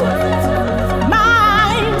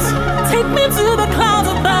my eyes. Take me to the clouds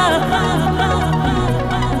above.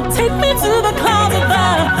 Take me to the clouds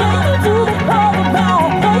above. Take me to the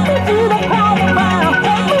clouds above.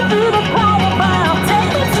 Take me to the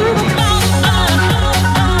clouds above.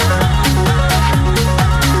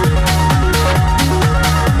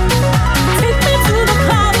 Take me to the clouds above. Take me to the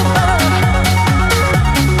clouds above.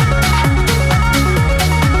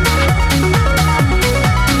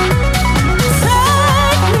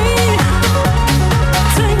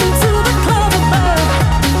 Take me to the clouds above. Take me to the clouds above.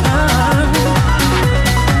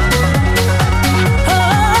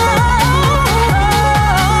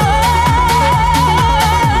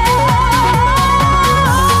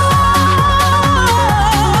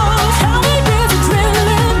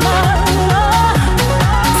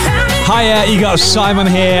 Hiya, you got Simon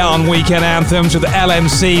here on Weekend Anthems with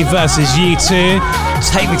LMC versus U2.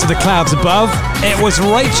 Take Me to the Clouds Above. It was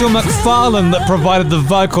Rachel McFarlane that provided the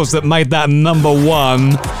vocals that made that number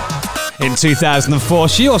one in 2004.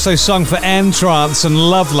 She also sung for N-Trance and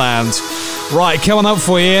Loveland. Right, coming up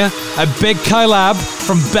for you, a big collab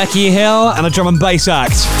from Becky Hill and a drum and bass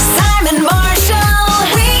act. Simon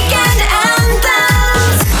Marshall, Weekend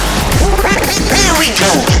Anthems. Here we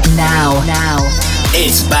go. Now.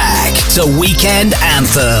 It's back to Weekend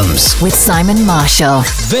Anthems With Simon Marshall.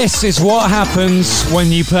 This is what happens when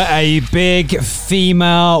you put a big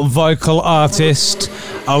female vocal artist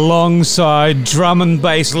alongside drum and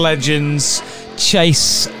bass legends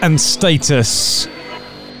Chase and Status.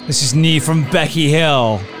 This is new from Becky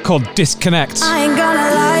Hill called Disconnect. I ain't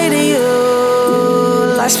gonna lie to you,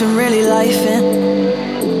 life's been really lifing,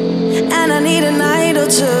 and I need a night or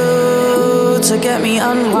two to get me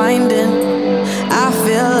unwinding. I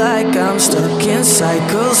feel like I'm stuck in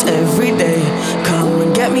cycles every day. Come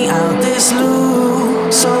and get me out this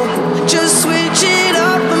loop. So just switch it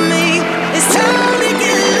up for me. It's time to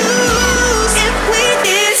get loose. If we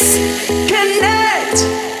disconnect,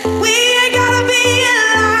 we ain't gotta be in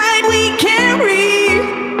line. We can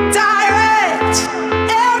redirect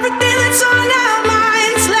everything that's on our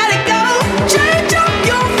minds. Let it go. Change up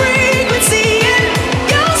your frequency and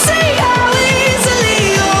you'll see how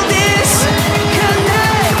easily you'll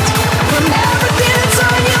disconnect from everything that's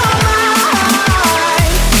on your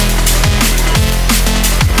mind.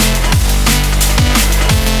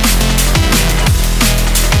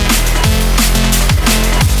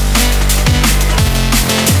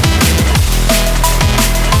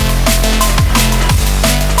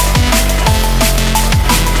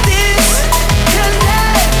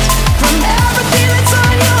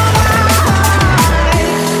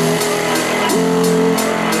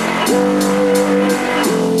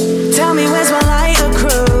 Tell me where's my lighter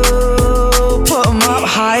crew? Put 'em up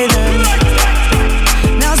high then.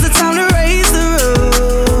 Now's the time to raise the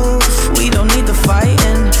roof. We don't need the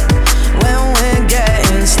fighting when we're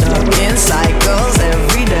getting stuck in cycles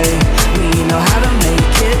every day. We know how to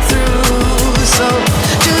make it through. So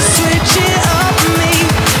just switch it up for me.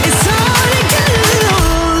 It's time to get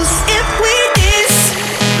loose. If we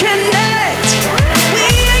disconnect, we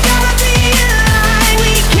ain't gotta be in line.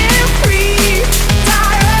 We can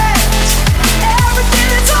redirect everything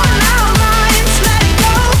that's on our minds. Let it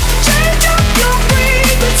go. Change up your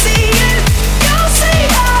frequency and you'll see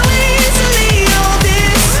how easily you'll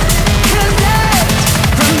disconnect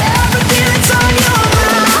from everything that's on your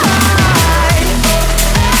mind.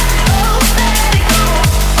 Oh, let it go.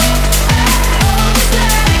 Oh, just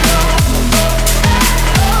let it go.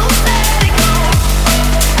 Oh, let it go. Oh,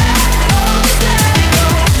 just let it go.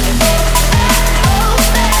 Oh,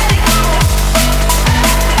 let it go.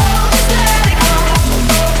 Oh, just let it go.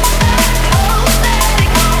 Oh, let it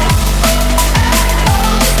go. Oh,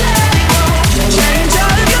 just let it go. Change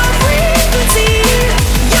out of your frequency.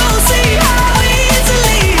 You'll see how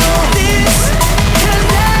easily you'll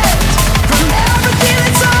disconnect from everything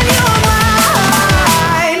that's on your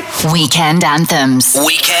mind. Weekend Anthems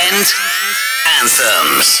Weekend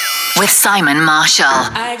Anthems. with Simon Marshall.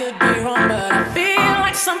 I could be wrong, but I feel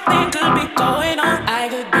like something could be going on. I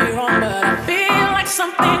could be wrong, but I feel like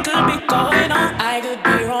something could be going on. I could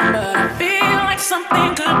be wrong, but I feel like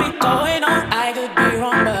something could be going on. I could be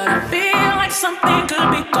wrong, but I feel like something could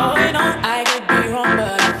be going on. I could be wrong,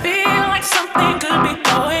 but I feel like something could be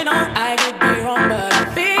going on. I could be wrong, but I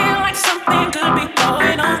feel like something could be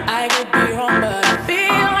going on. I could be wrong, but I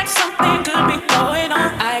feel like something could be going on.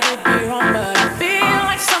 I could be wrong, but I feel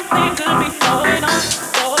like something could be going on,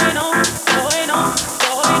 going on.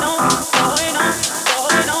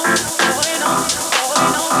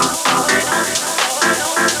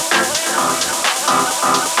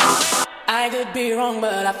 could be wrong,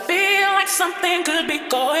 but I feel like something could be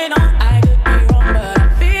going on. I could be wrong, but I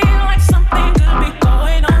feel like something could be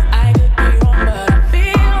going on. I could be wrong, but I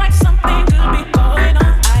feel like something could be going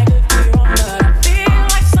on. I could be wrong, but I feel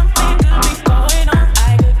like something could be going on.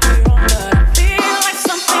 I could be wrong, but I feel like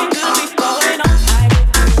something could be going on. I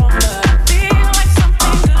could be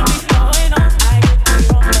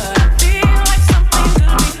wrong, but I feel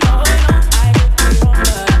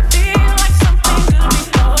like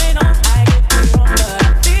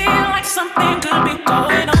something could be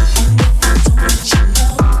going on.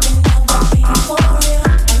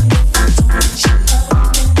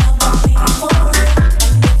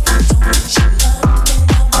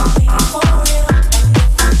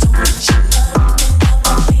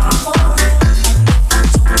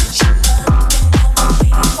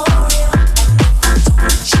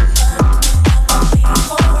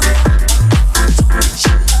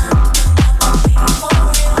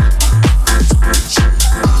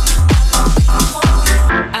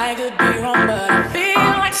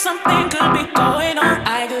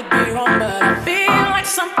 I could be wrong, but I feel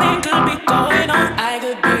like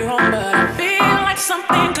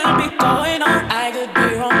something could be going on. I could be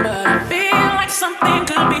wrong, but I feel like something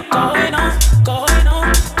could be going on.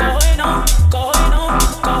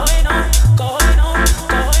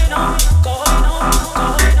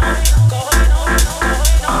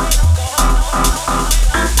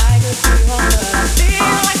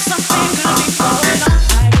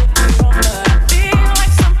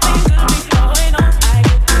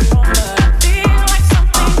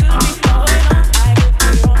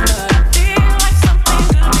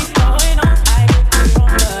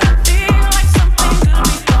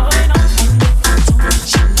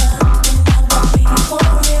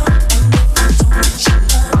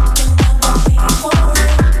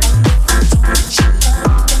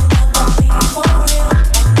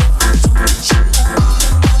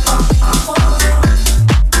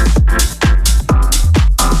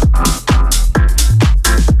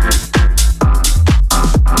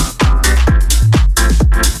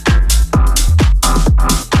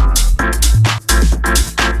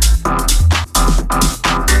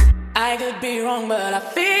 I could be wrong, but I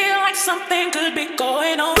feel like something could be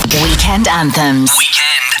going on. Weekend Anthems.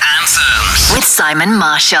 Weekend Anthems. With Simon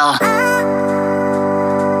Marshall.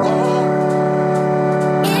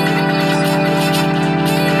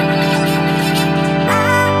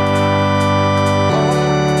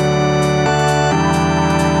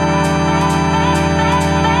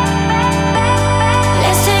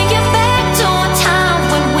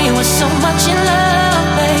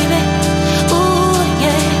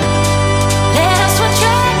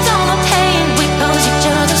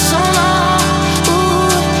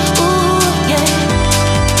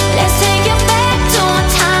 Let's take it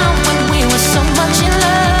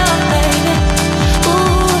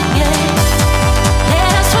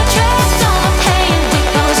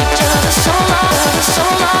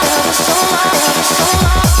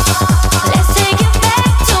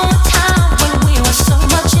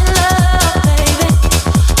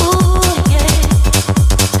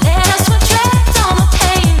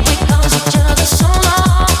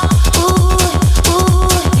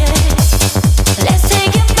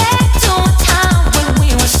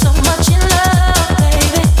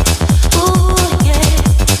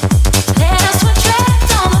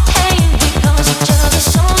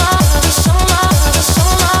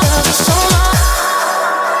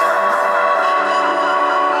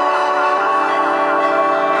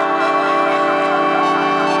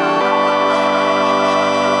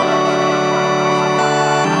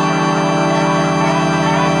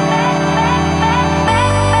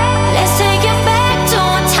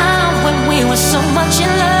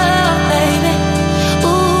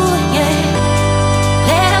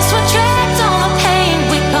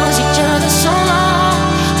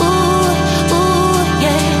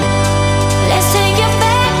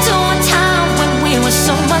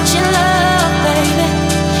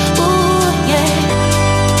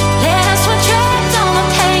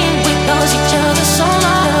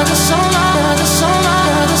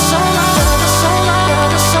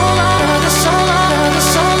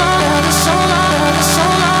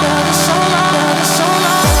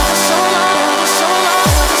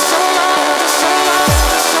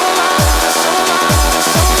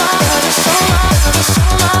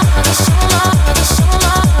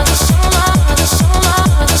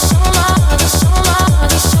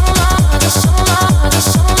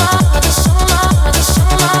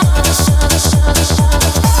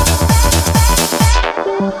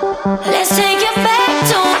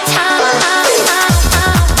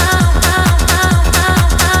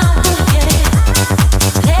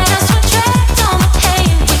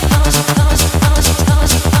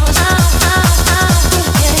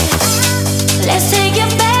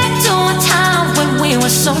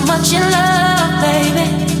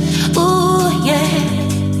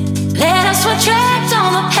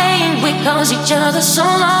knows each other so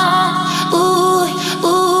long. Ooh,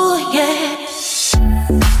 ooh, yeah.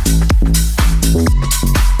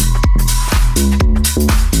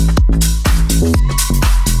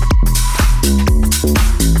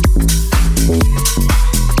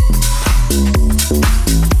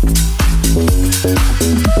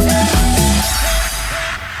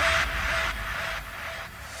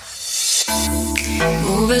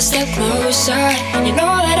 Move a step closer, and you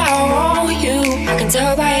know that I want you. I can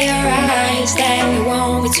tell by your eyes that you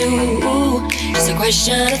want me to. Just a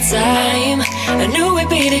question of time. I knew we'd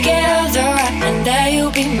be together, and that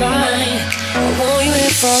you'd be mine. I want you here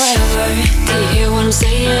forever. Do you hear what I'm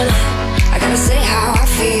saying? I gotta say how I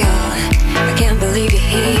feel. I can't believe you're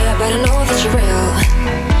here, but I know that you're real.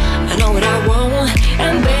 I know what I want,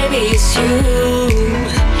 and baby, it's you.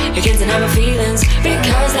 You can't deny my feelings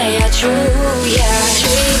because they are true, yeah.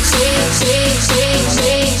 Sweet, sweet, sweet, sweet,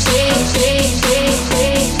 sweet, sweet, sweet, sweet, sweet,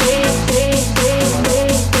 sweet,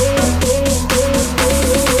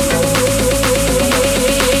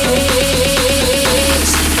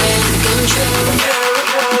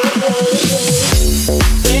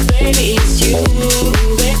 sweet, baby, it's you.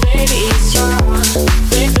 Baby, it's you.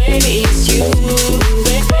 Baby, it's you.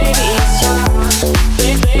 Baby, it's you.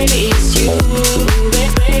 Baby, it's you.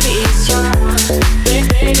 Baby, it's you. Baby, it's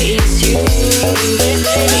you. Baby, it's you.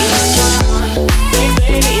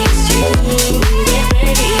 Baby, it's you.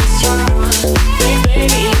 Baby, it's you. Baby,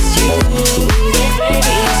 it's you. Baby, it's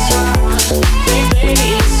you. Baby,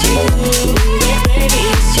 it's you. Baby,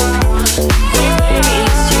 it's you. Baby,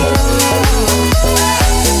 it's you.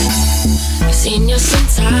 I've seen you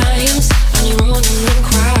sometimes on your own in the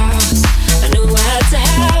crowds. I knew I had to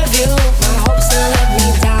have you. My hopes never let me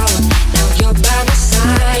down. Now you're by my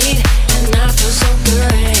side, and I feel so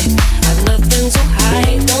good. I've nothing to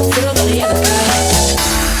hide. Don't feel the other good.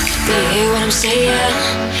 Do you hear what I'm saying?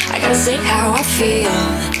 I gotta say how I feel.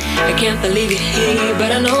 I can't believe you're here,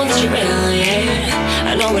 but I know that you're real, yeah.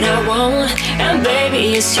 I know what I want, and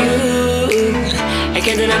baby, it's you. I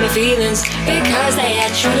can't deny my feelings because they are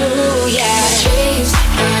true, yeah. Dreams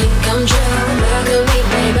can come true. Look at me,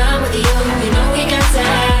 babe, I'm with you. You know we got to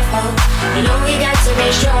have hope. You know we got to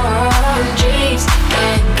be strong. Dreams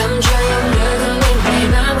can come true. Look at me,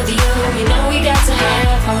 babe, I'm with you. You know we got to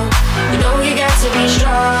have hope. You know we got to be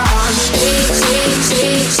strong. Sweet, sweet,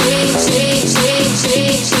 sweet, sweet, sweet, sweet,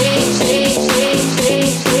 sweet, sweet, sweet, sweet,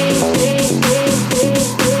 sweet, sweet,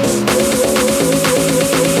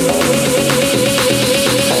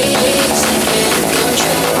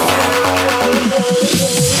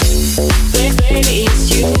 sweet, baby,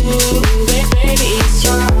 it's you. Baby, it's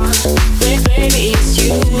you. Baby, it's you. Baby,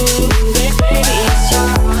 it's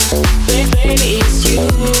you. Baby, it's you.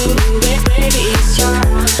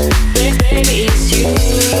 Baby, it's you. Baby, it's you. Baby,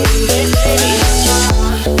 it's you.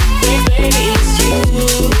 Baby, it's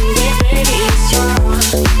you. Baby, it's you.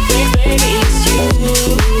 Baby, it's you.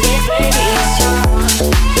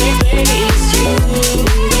 Baby, it's you.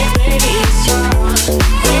 Baby, it's you. Baby, it's you.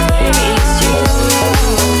 Baby, it's you.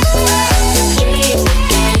 Dreams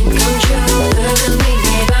can come true. Look at me,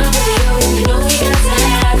 babe, I'm with you. You know we got to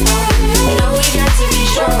have hope. You know we got to be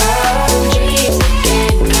strong. Dreams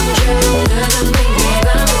can come true. Look at me, babe,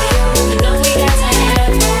 I'm with you. You know we got to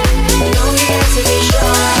have hope. You know we got to be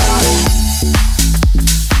strong.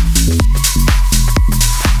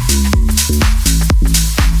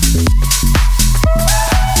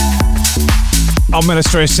 On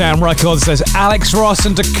Ministry of Sound Records, there's Alex Ross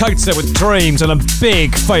and Dakota with Dreams, and a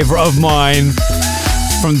big favourite of mine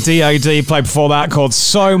from DOD played before that called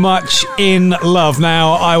So Much In Love.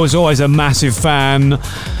 Now, I was always a massive fan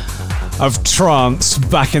of trance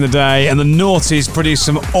back in the day, and the Naughties produced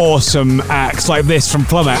some awesome acts like this from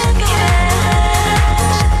Plummet.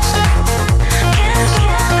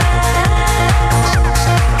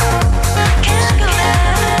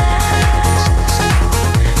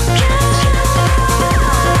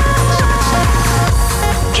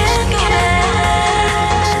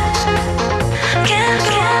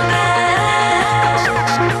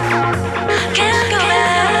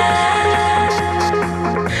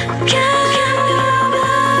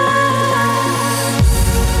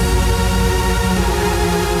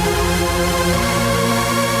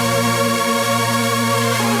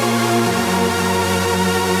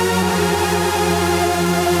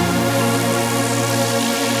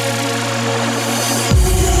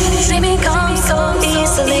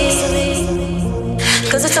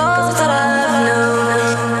 Cause it's all that I've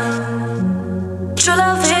known. True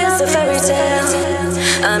love is a fairy tale.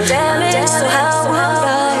 I'm damaged, so how would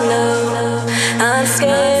I know? I'm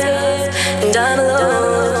scared and I'm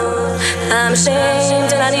alone. I'm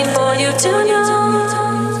ashamed and I need for you to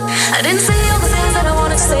know. I didn't say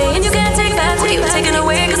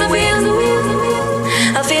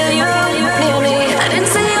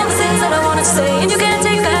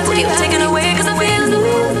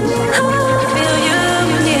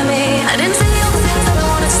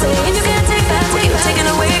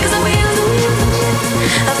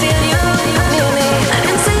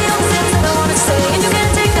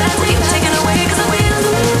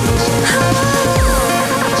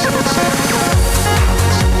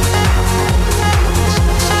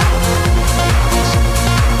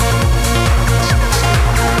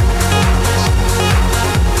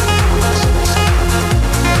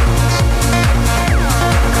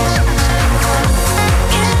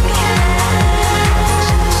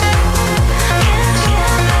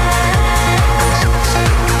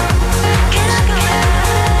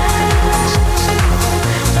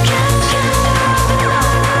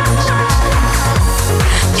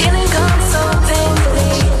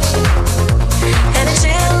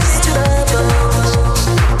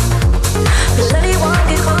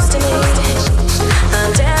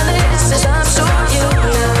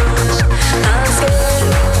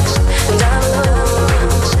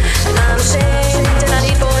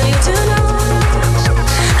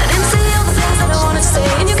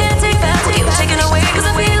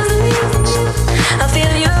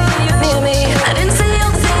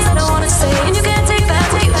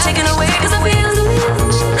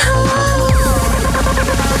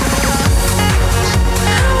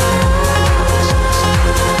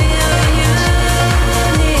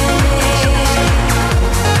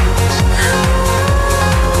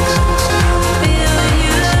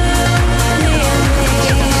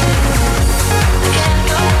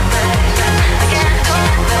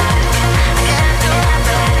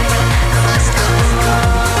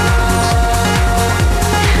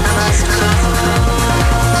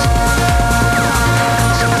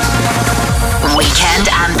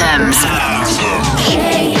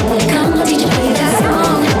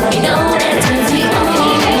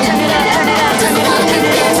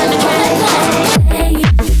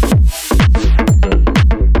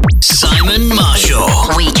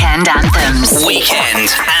Weekend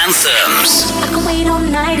Anthems. I can wait all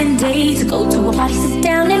night and day to go to a party, sit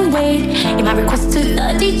down and wait. In my request to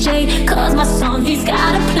the DJ, cause my song he's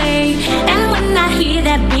gotta play. And when I hear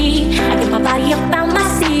that beat, I get my body up out my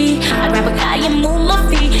seat. I grab a guy and move my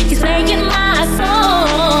feet. He's playing my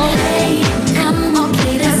song. Hey, come on,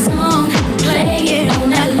 play that song. Play it all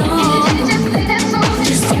night long.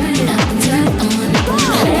 Just turn it up, turn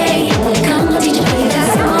on. Hey, come on, DJ, play that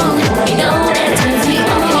song. You know that turns me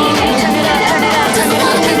on.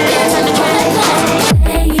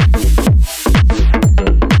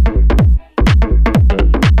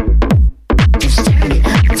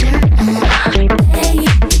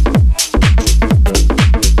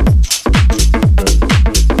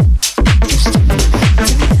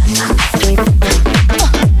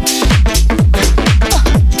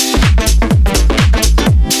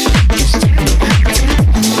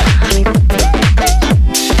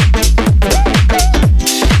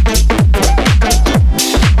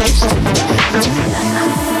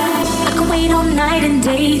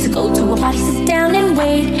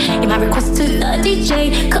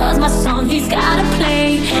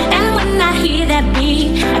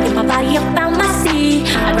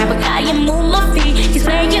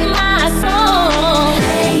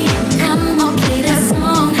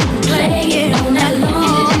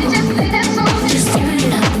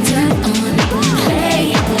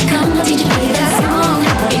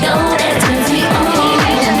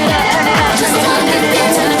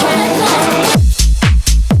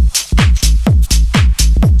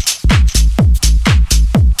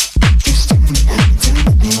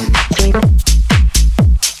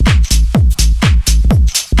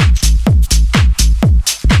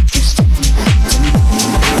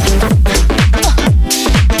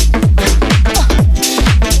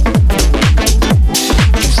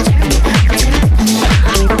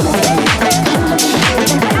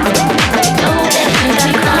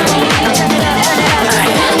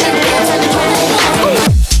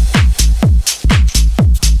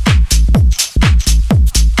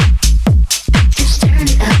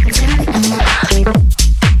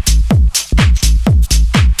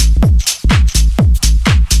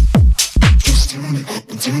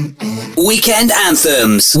 Weekend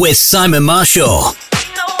Anthems with Simon Marshall.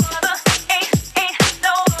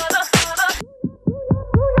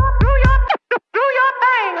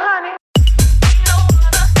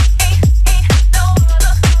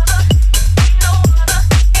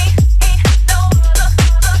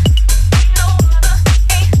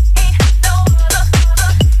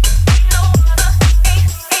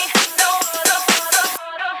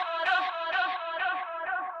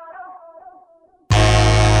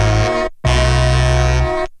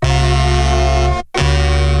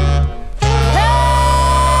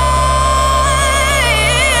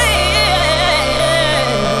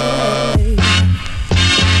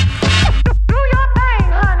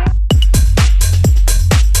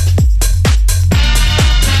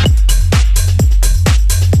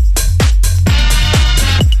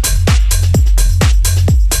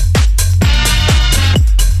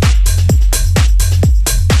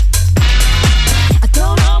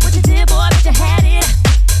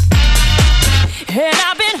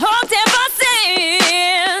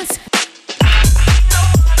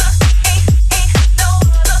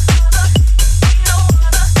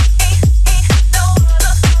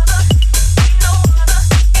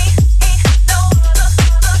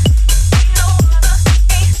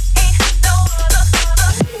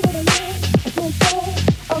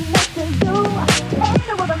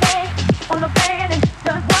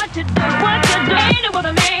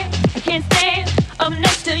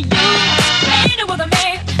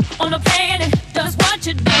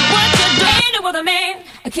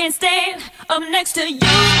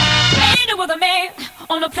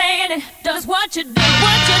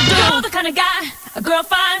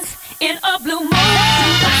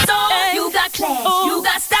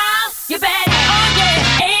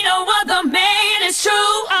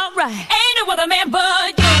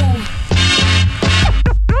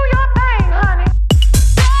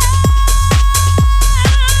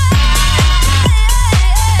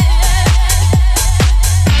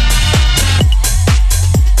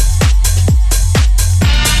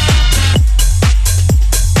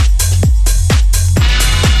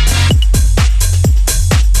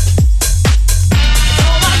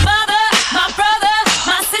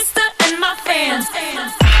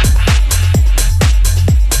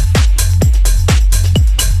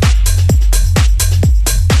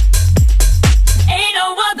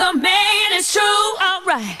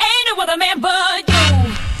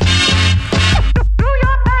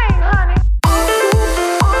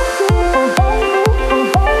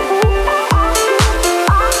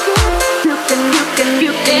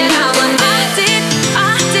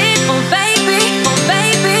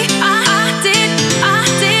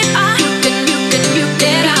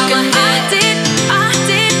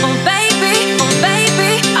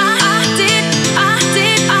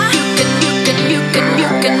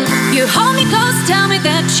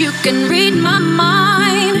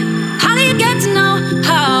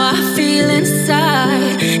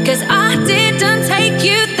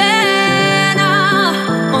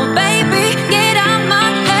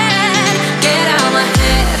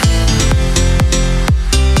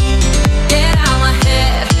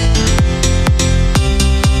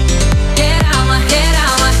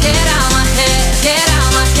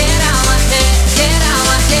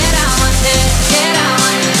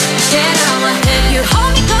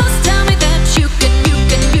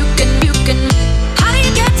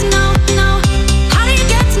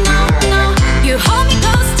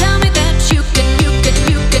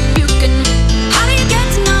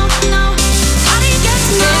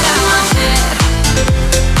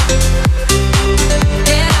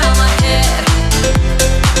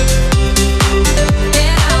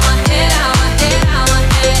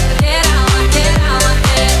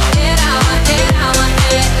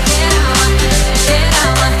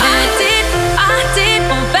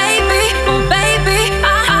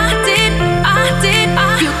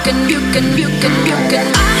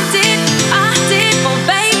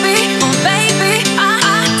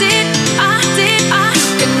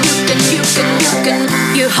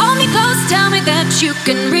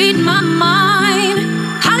 can read my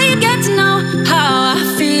mind. How do you get to know how I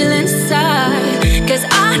feel inside? 'Cause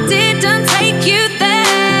I didn't take you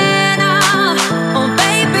there. Now, oh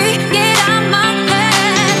baby, get out my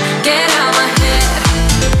head, get out my head,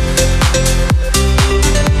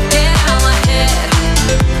 get out my head,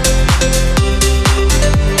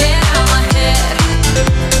 get out my head,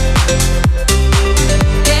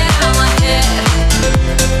 get out my head.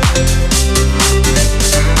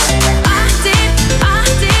 I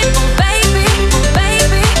did, oh baby,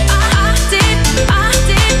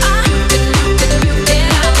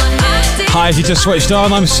 Hi, if you just switched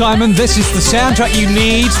on, I'm Simon. This is the soundtrack you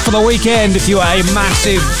need for the weekend if you're a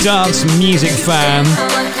massive dance music fan.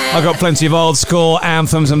 I've got plenty of old school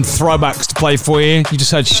anthems and throwbacks to play for you. You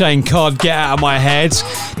just heard Shane Codd, Get Out of My Head.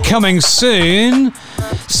 Coming soon,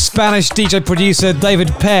 Spanish DJ producer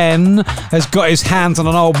David Penn has got his hands on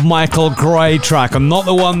an old Michael Gray track, and not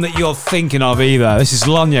the one that you're thinking of either. This is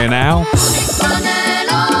Lonyo now.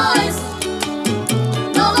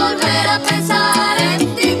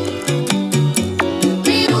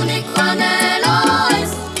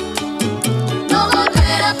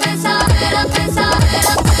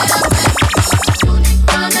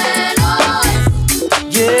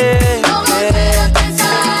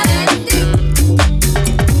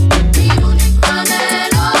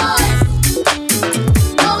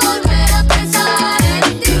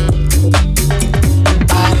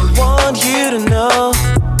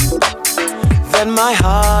 My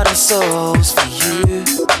heart and soul's for you,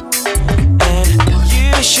 and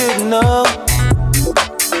you should know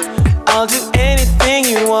I'll do anything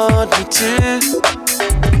you want me to.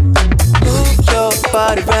 Move your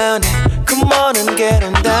body round it, come on and get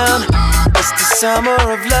on down. It's the summer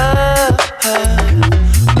of love.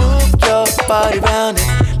 Move your body round it,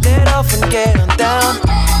 let off and get on down.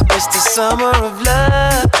 It's the summer of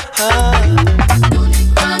love.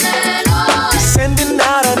 Sending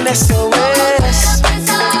out an SOS.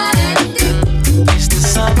 It's the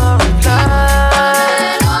summer of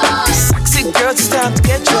love. Sexy girls, it's time to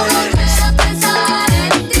get dressed.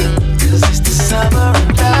 'Cause it's the summer of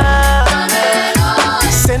love.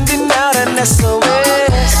 Sending out an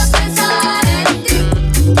SOS.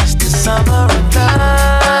 It's the summer of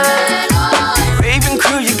love. Raving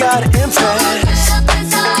crew, you gotta impress.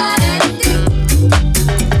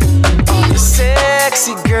 All the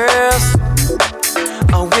sexy girls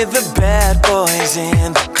are with the bad boys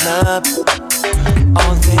in the club.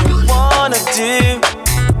 All they wanna do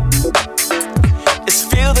is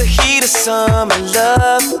feel the heat of summer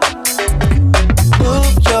love.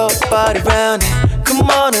 Move your body round it, come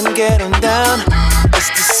on and get on down. It's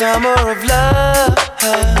the summer of love.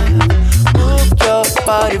 Move your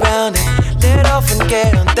body round it, let off and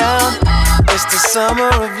get on down. It's the summer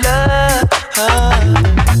of love.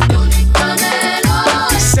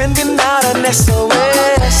 Sending out an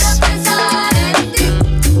SOS.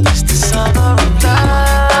 It's the summer of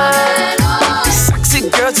love. Sexy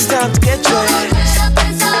girls, it's time to get dressed.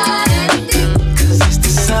 'Cause it's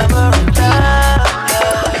the summer of love.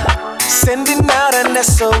 Sending out an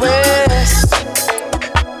SOS.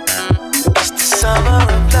 It's the summer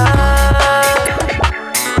of love.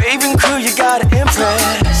 Raving crew, you gotta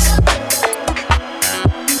impress.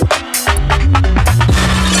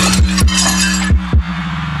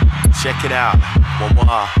 Check it out, one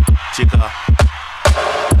more, chica.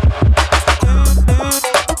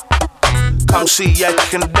 Come see ya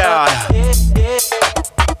kicking it down.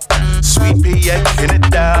 Sweet pea, yeah, kicking it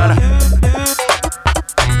down.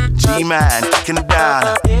 G-Man, kicking it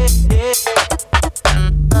down.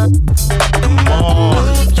 Come on.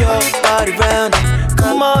 Move your body round it,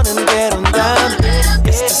 come on and get on down.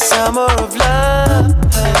 It's the summer of love.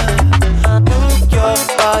 Move your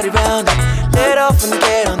body round it, let off and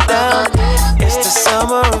get on down. It's the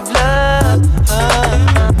summer of love.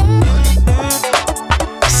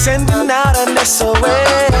 Sending out an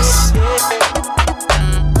SOS.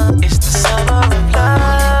 It's the summer of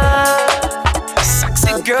love.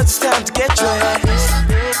 Sexy girls, it's time to get dressed.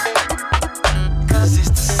 'Cause it's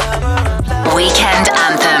the summer of love. Weekend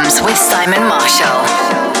Anthems with Simon Marshall.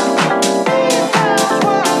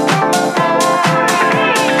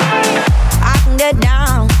 I can get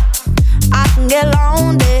down, I can get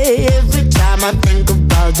lonely every time I think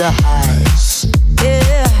about the highs.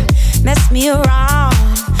 Yeah, mess me around,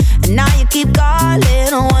 and now you keep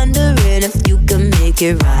calling, wondering if you can make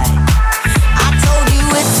it right. I told you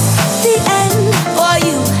it's the end for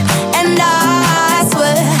you, and I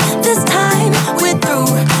swear this time we're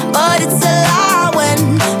through, but it's a lie when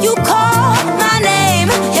you call my name.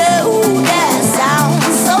 Yeah, ooh, that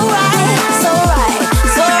sounds so right, so right,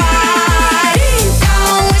 so right. Deep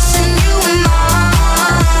down wishing you were mine.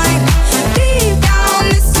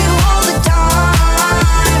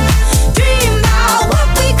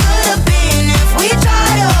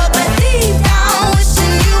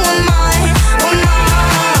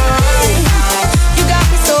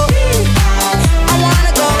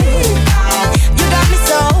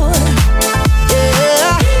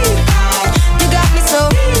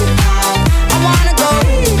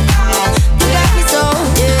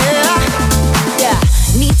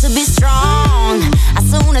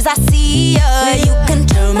 yeah. You can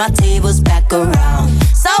turn my tables back around.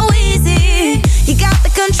 So easy, you got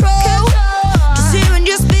the control. Just hearing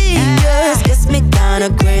your speakers gets me kinda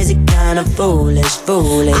crazy, kinda foolish. I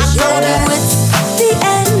told you it's the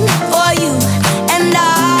end for you and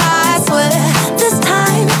I swear this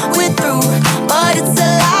time we're through, but it's a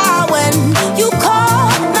lie when you call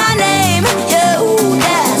my name. Yeah, ooh,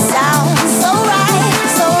 that sounds so right,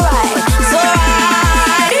 so right, so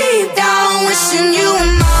right. Deep down, wishing you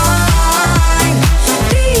were mine.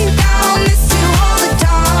 Deep down, miss you all the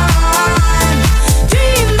time.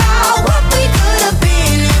 Dream about what we could have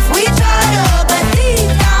been if we tried up, but deep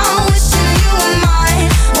down, wishing you were mine,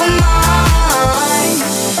 were mine.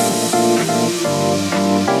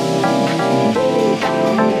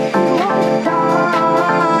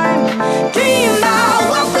 Dream about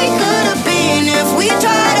what we could have been if we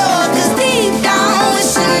tried up, 'cause deep down,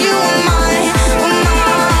 wishing you were mine, were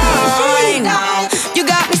mine. You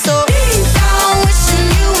got me so deep down, wishing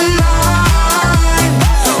you were mine.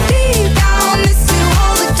 Deep down, miss you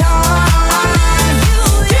all the time.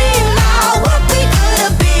 Dream about what we could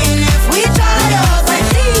have been if we tried up, but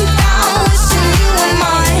deep down, wishing you were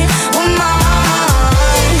mine, were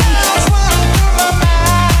mine.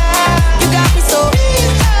 You got me so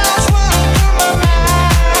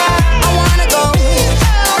I wanna go.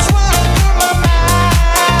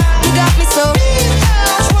 You got me so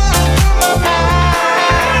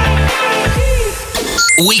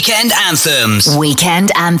Weekend Anthems Weekend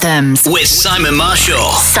Anthems. with Simon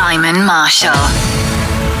Marshall. Simon Marshall.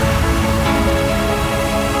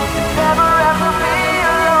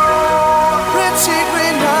 Pretty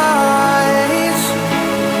green eyes,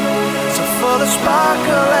 so full of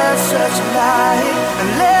sparkle and such light. And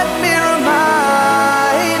let me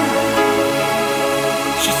remind,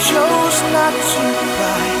 she chose not to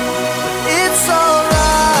cry, but it's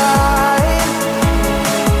alright.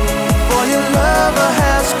 For your lover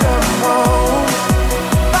has come home,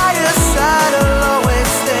 by your side I'll always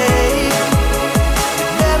stay. You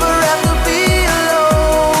never have to be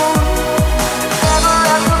alone. Never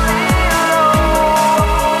have to be alone.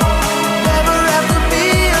 Never have to be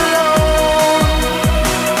alone.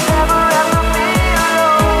 Never have to be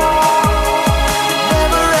alone.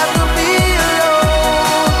 Never have to be alone.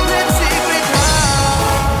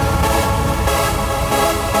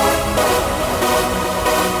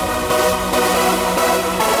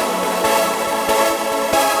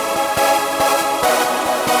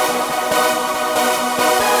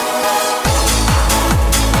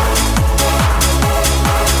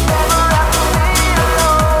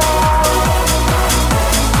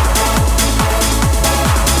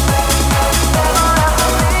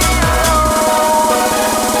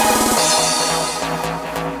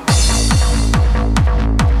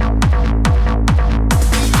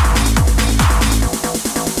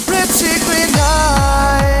 Pretty green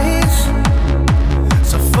eyes,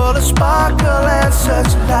 so full of sparkle and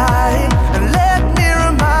such light. And let me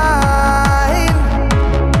remind,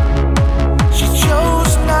 she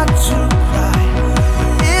chose not to cry, but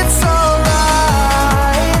it's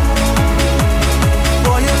alright.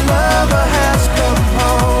 For your lover has come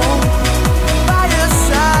home, by your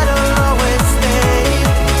side I'll always stay.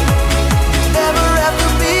 Never have to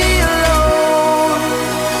be alone.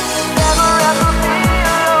 Never have to be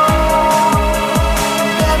alone.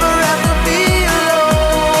 Never have to be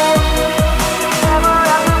alone. Never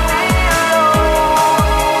have to be alone.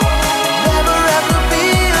 Never have to be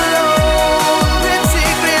alone. Pretty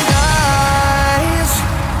green eyes.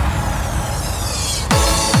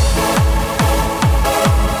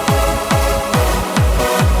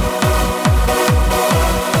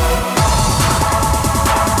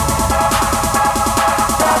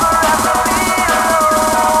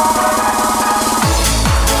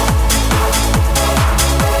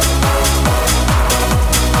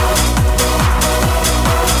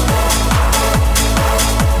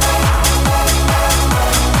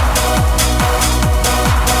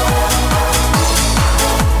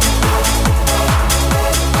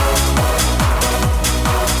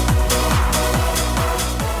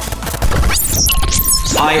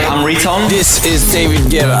 Hi, I'm Riton. This is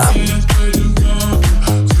David Guetta.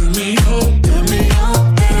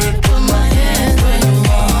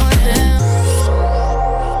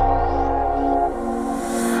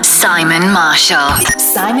 Simon Marshall.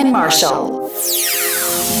 Simon Marshall.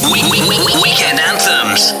 Weekend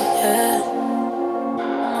Anthems.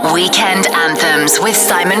 Weekend Anthems with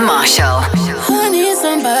Simon Marshall. I need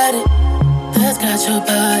somebody that's got your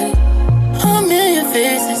body. A million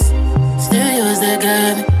faces, still yours that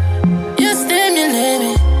got me. You stimulate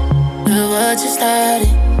me with what you started.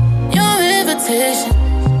 Your invitation,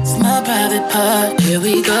 it's my private part. Here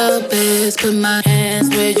we go, biz. Put my hands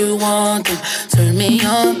where you want them. Turn me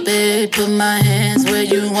on, babe. Put my hands where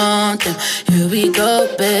you want them. Here we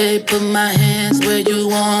go, babe. Put my hands where you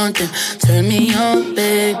want them. Turn me on,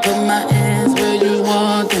 babe. Put my hands where you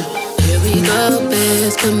want them. Here we go,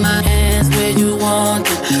 biz. Put my hands where you want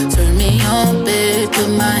them. Turn me on, babe. Put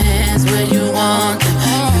my hands where you want them.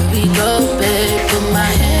 Here we go, babe. Put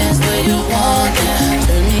my hands where you want them.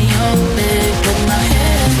 Turn me on, babe. Put my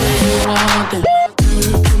hands where you want them.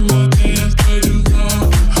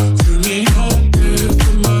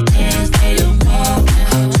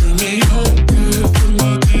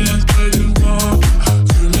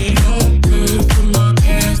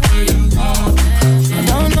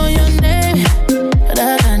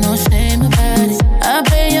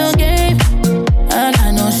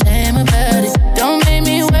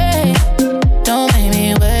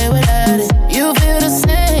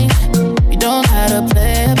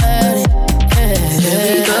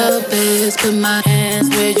 Put my hands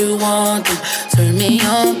where you want them. Turn me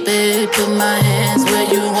on, babe. Put my hands where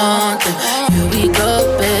you want them. Here we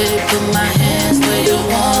go, babe. Put my hands where you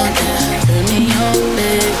want them. Turn me on,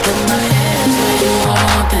 babe. Put my hands where you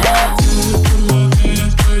want them.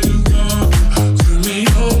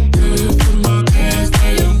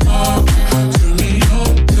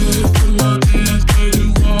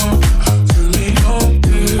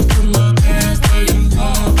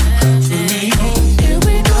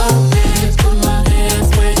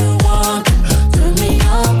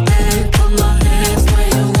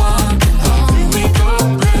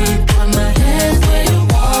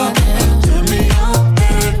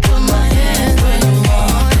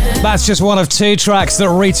 That's just one of two tracks that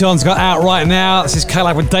Riton's got out right now. This is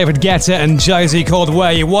collab with David Guetta and Josie called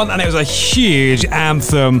Where You Want, and it was a huge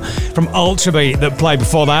anthem from Ultrabeat that played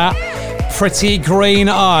before that. Pretty Green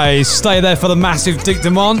Eyes. Stay there for the massive Dick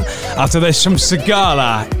Demont. After this from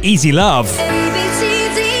Sigala, Easy Love.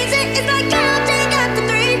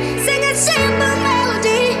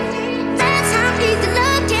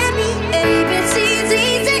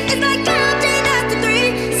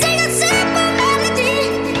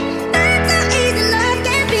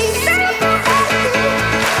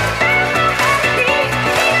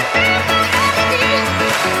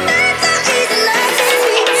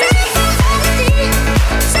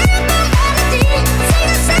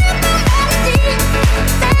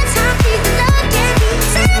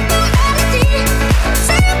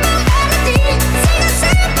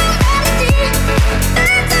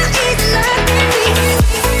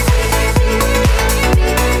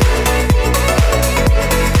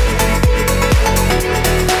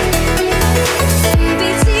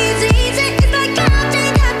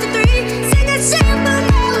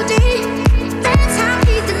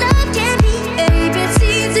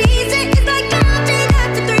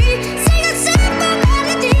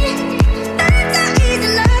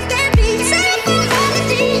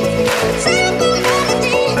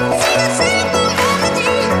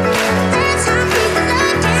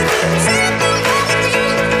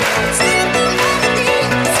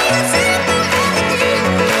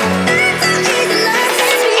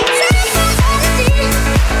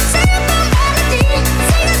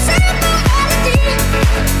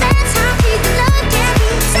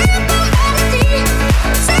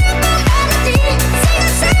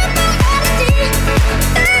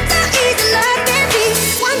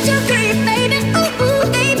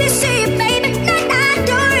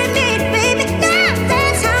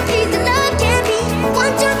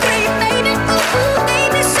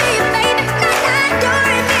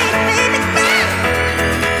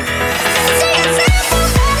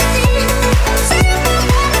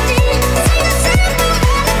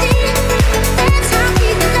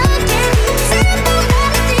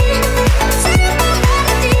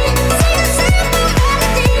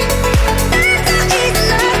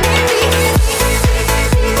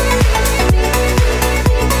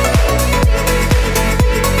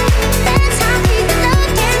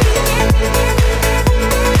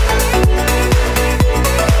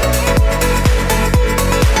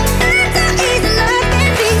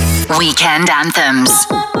 Weekend Anthems.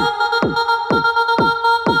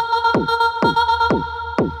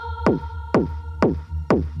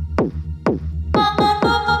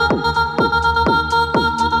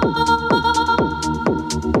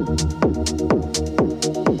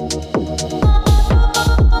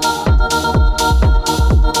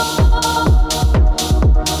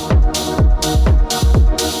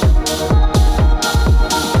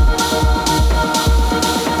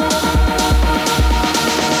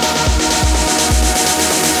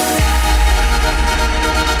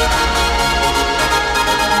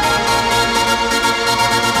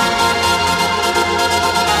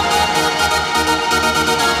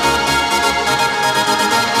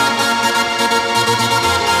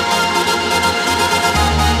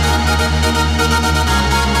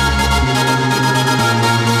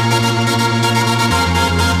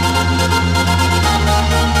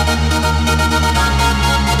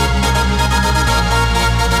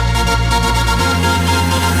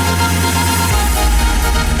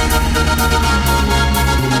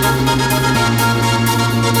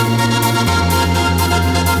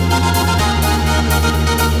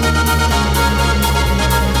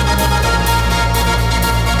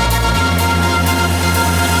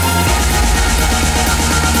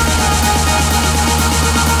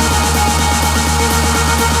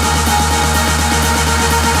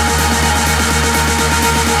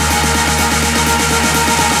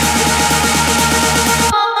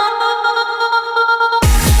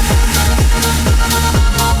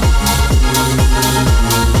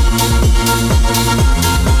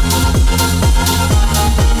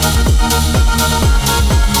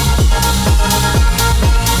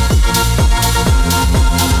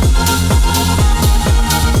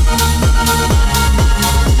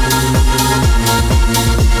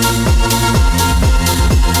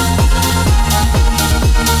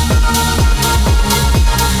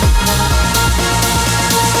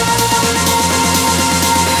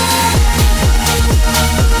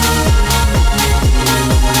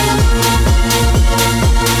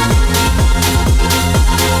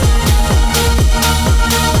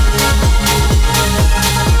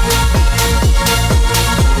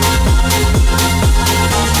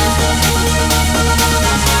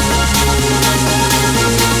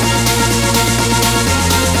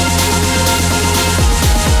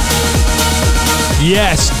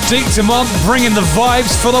 Yes, Deep Demont bringing the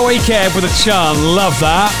vibes for the weekend with a chant. Love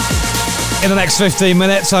that. In the next 15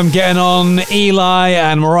 minutes, I'm getting on Eli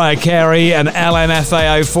and Mariah Carey and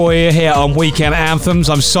LMFAO for you here on Weekend Anthems.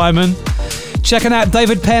 I'm Simon. Checking out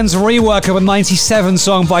David Penn's rework of a 97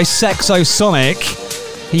 song by Sexo Sonic,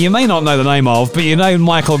 who you may not know the name of, but you know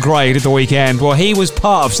Michael Gray did The Weekend. Well, he was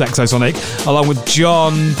part of Sexo Sonic along with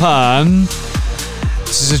John Pern.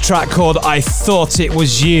 This is a track called I Thought It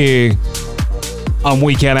Was You on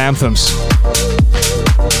Weekend Anthems.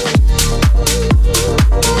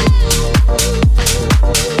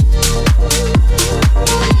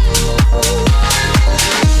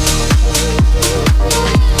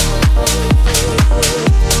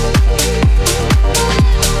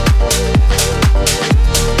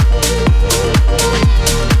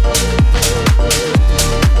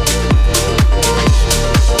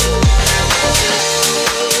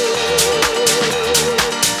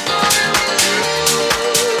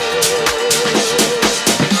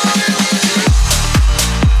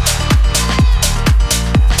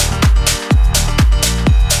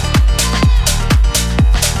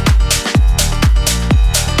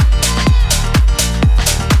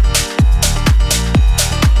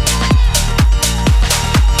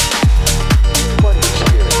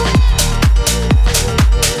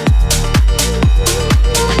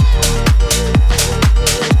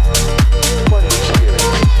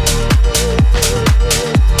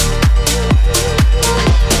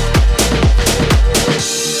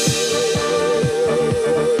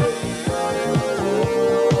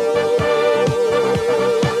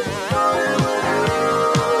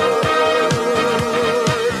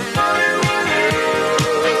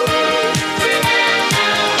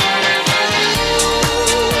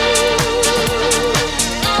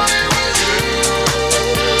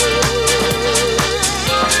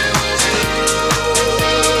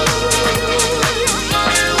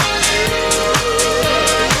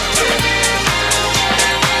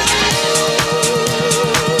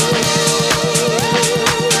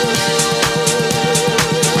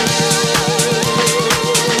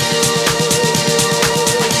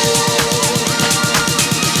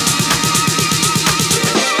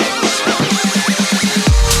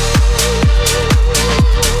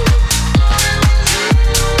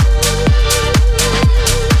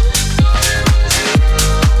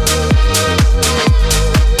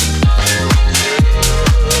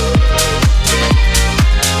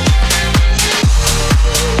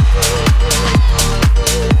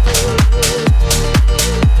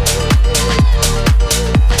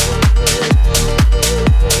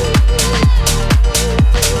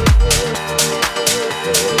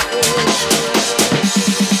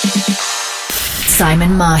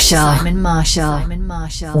 Simon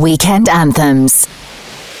Marshall. Weekend Anthems.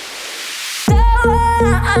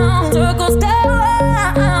 Circles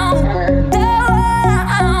down,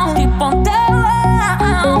 keep on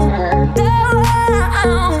down,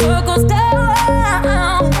 circles down,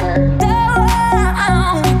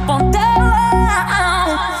 keep on down.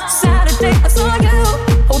 Saturday I saw you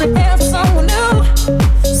holding hands with someone new.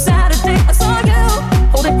 Saturday I saw you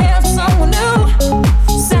holding hands with someone new.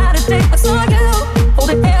 Saturday I saw you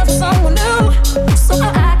holding hands with someone new. So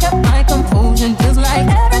I kept my composure just like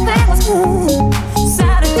everything was cool.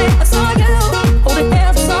 Saturday I saw you holding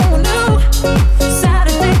hands with someone new.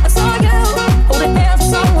 Saturday I saw you holding hands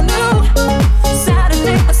with someone new.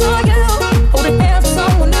 Saturday I saw you holding hands with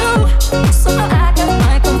someone new. So I kept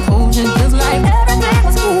my composure just like everything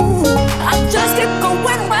was cool. I just keep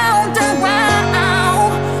going round and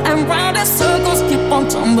round, and round in circles keep on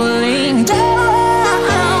tumbling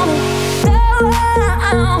down,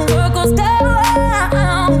 circles down,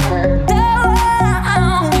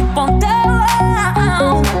 keep on down,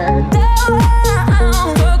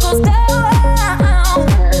 circles down,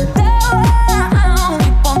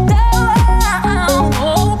 keep on down.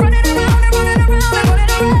 Oh, running around and running around and running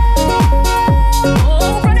around.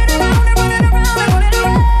 Oh, running around and running around and running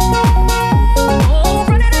around. Oh,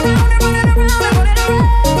 running around and running around and running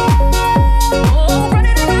around. Oh,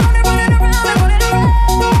 running around and running around and running around.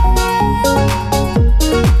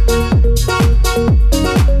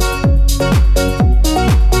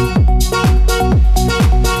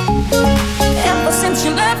 Ever since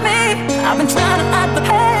you left me, I've been trying to hide the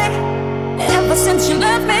pain. Ever since you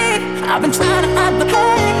left me, I've been trying to hide the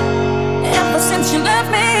pain. Ever since you left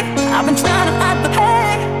me, I've been trying to hide the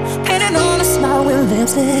pain. Painting on a smile with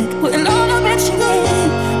lipstick, putting all of it you need.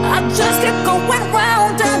 I just keep going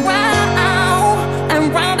round and round,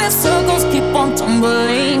 and round in circles keep on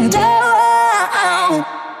tumbling down,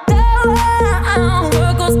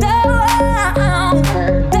 circles down,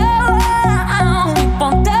 keep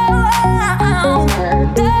on down.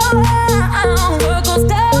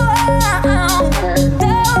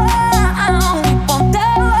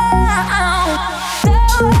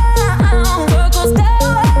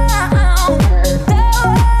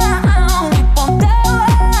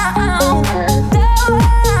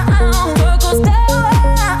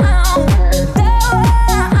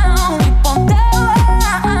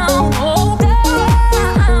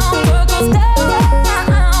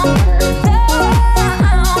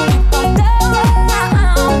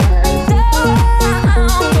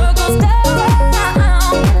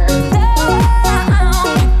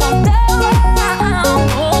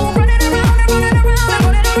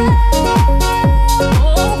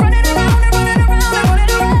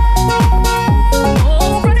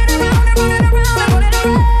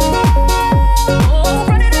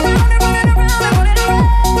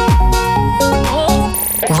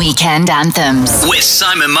 Weekend Anthems with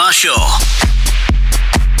Simon Marshall.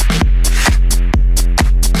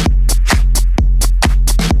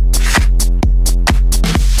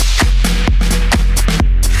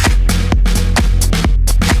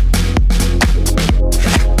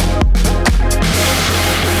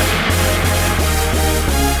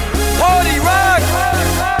 Party rock!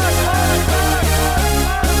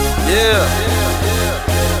 Yeah.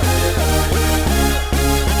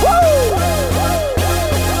 Woo!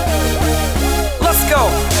 Let's go.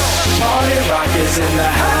 Party rock is in the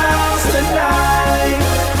house tonight.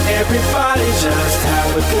 Everybody just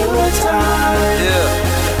have a good time.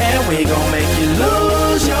 Yeah. And we gon' make you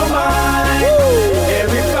lose your mind.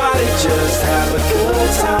 Everybody just have a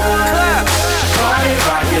good time. Clap. Party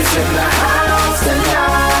rock is in the house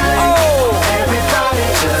tonight. Oh. Everybody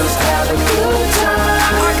just have a good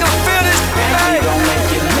time. I can feel this. And we gon' make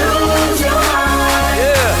you lose your mind.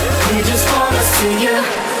 Yeah. We just wanna see you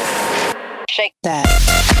shake that.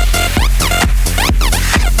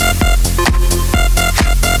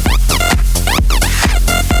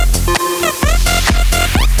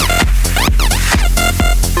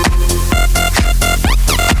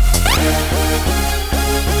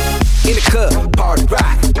 In the club, party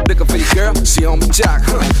rock. Looking for your girl, she on the jock,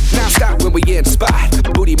 huh? Now stop when we in the spot.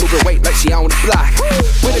 Booty moving weight like she on the block.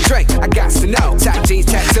 With a drink, I got to know. Tight jeans,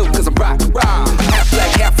 tattoo, cause I'm rock. Half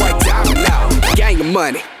black, half white, diamond now. Gang of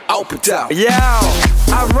money, open up. Yeah,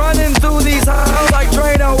 I'm running through these halls like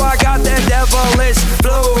Drano. I got that devilish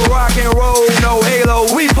flow, rock and roll, no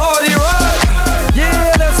halo. We party rock.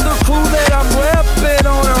 Yeah, that's the crew that I'm repping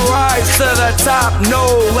on a rise to the top. No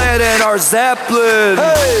lead in our Zeppelin.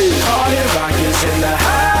 Hey, party rock is in the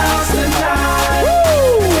house tonight.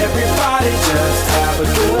 Woo! Everybody just have a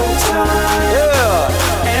good time.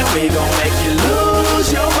 Yeah, and we gon' make you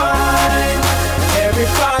lose your mind.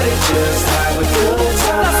 Everybody just have a good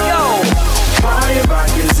time. Let's go. Party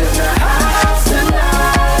rock is in the house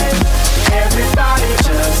tonight. Everybody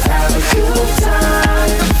just have a good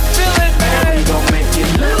time. Feel it, man. And we gon' make you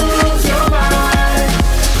lose your mind.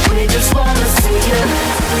 We just wanna see you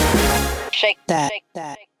shake that.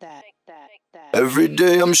 Every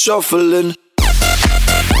day I'm shuffling.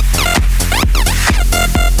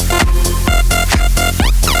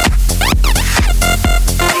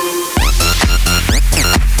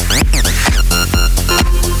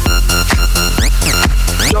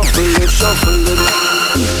 Shuffling.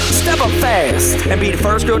 Step up fast and be the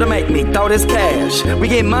first girl to make me throw this cash. We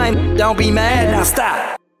get mine, don't be mad, now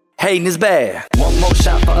stop. Hating is bad. One more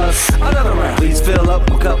shot for us, another round. Please fill up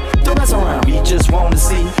my cup, don't mess around. We just want to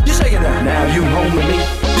see you shaking that. Now you home with me.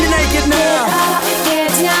 You're naked now. Get up,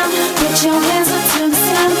 get down, put your hands up to the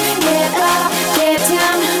sound. Get up, get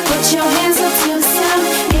down, put your hands up to the sound.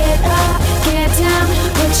 Get up, get down,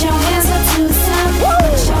 put your hands up to the sound.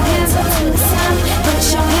 Put your hands up to the sound. Put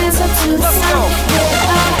your hands up to the sound. Get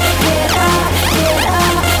up, get up, get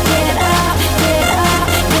up, get up, get up,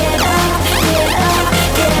 get up, get up,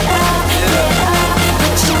 get up, get up.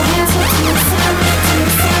 Put your hands up to the sound, to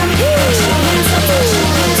the sound. Put your hands up, put your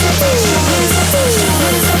hands up, put your hands up, put your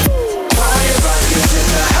hands up. Party rock is in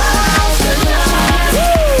the house tonight.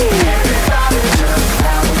 Everybody just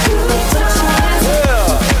have a good time.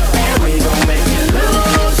 And we gon' make you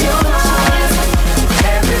lose your mind.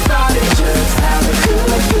 Everybody just have a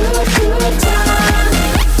good time.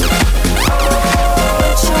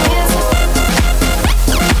 Put your hands up.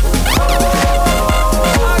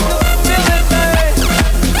 I can feel it, man.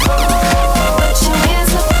 Put your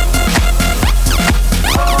hands up.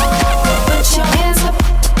 Put your hands up.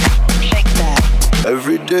 Shake that.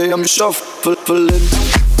 Every day I'm shuffling.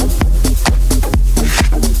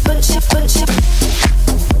 Put your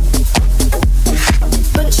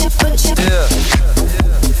Yeah.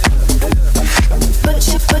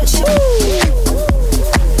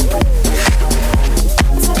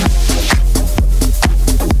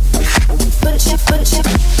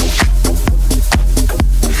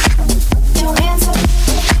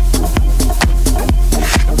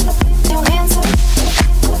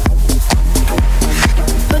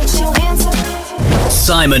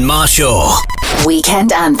 Simon Marshall.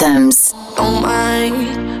 Weekend Anthems. Don't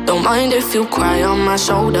mind if you cry on my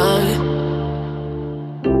shoulder.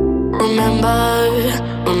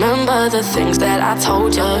 Remember the things that I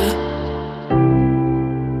told you.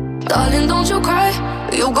 Darling, don't you cry,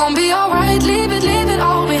 you gon' be alright. Leave it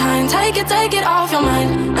all behind. Take it off your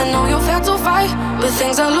mind. I know you felt to fight, but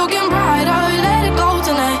things are looking brighter. Let it go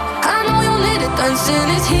tonight. I know you need it, dancing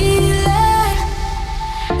is healing.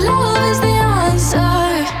 Love is the answer.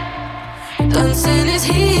 Dancing is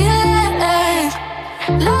healing.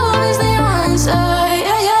 Love is the answer.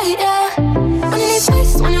 Yeah. When you need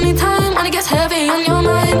space, when you need time.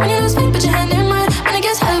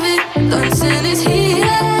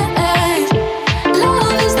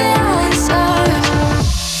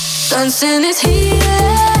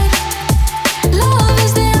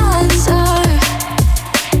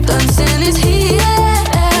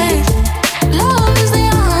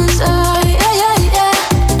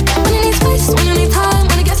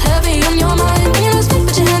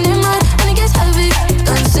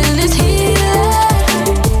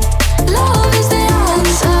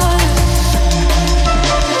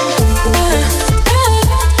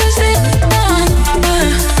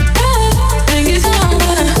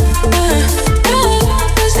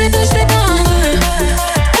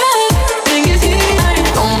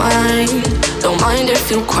 if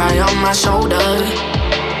you cry on my shoulder.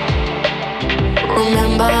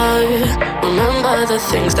 Remember the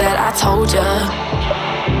things that I told ya.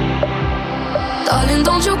 Darling,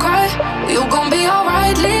 don't you cry, you gon' be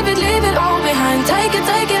alright. Leave it all behind. Take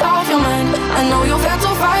it off your mind. I know you've had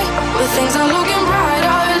to fight, but things are looking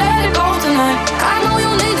brighter. Let it go tonight. I know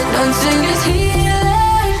you need it. Dancing is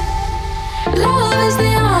healing. Love is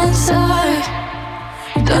the answer.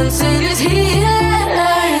 Dancing is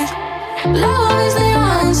healing. Love is the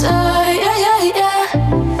answer. Yeah.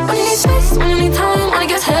 When you need space, when you need time, when it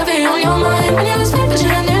gets heavy on your mind, when you lose faith, put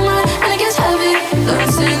your hand in mine, when it gets heavy.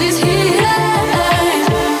 Dancing is healing.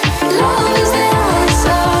 Love is the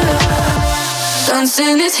answer.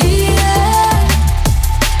 Dancing is healing.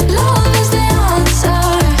 Love is the answer.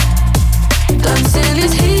 Dancing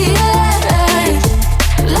is healing.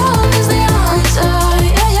 Love is the answer.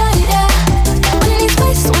 Yeah. When you need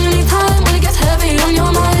space, when you need time, when it gets heavy on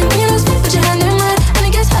your mind, when you lose faith, put your hand in mine, when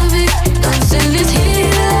it gets heavy. Dancing is healing.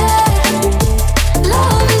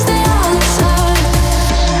 Love is the answer.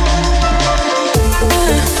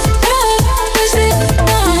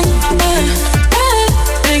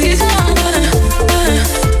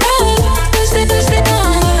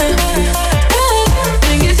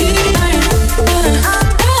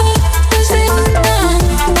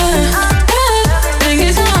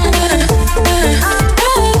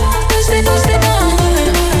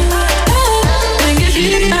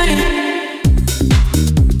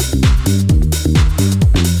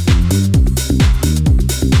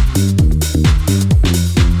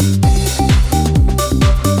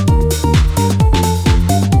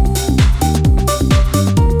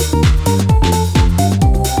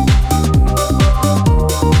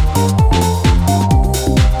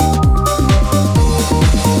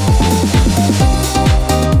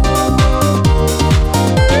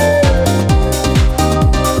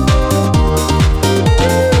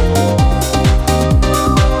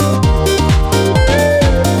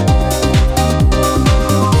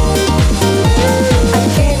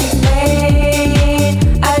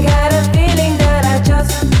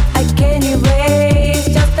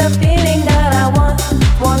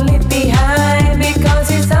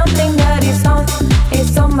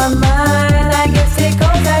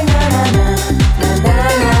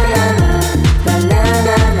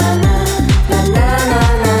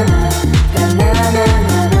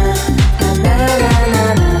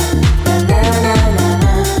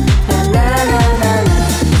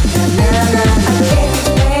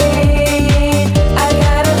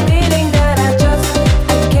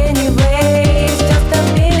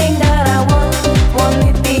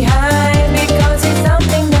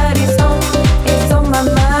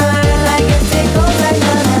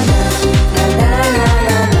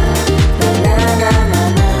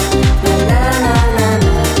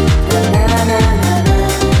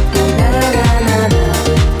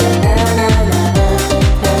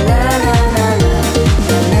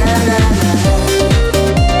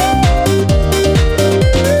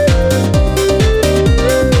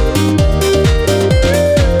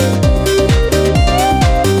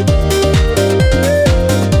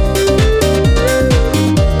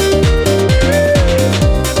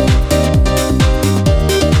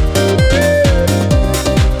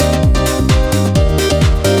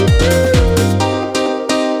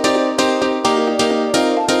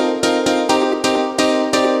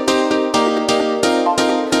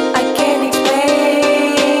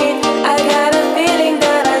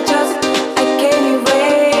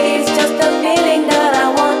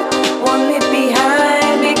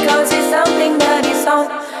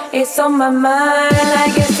 It's on my mind.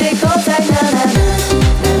 I guess it goes like na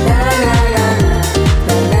na na na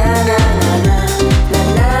na na na na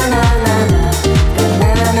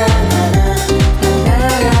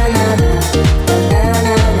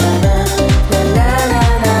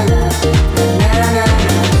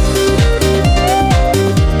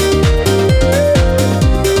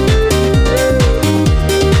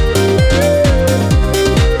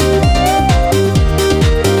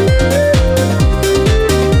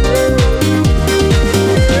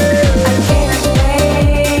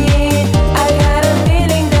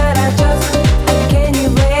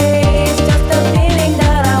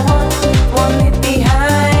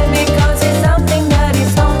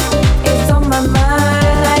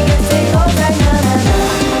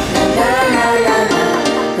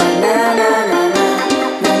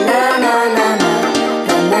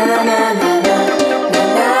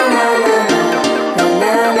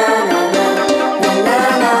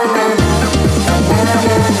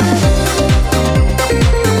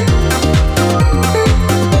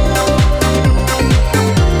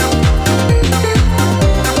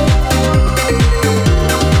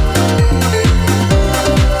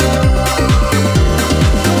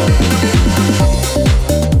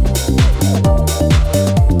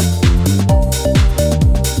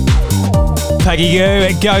Peggy Goo,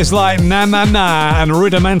 it goes like na na na, and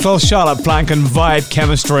Rudimental, Charlotte Plank, and Vibe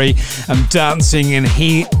Chemistry, and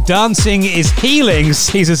Dancing is Healing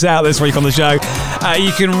sees us out this week on the show.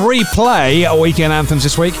 You can replay Weekend Anthems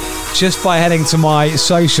this week just by heading to my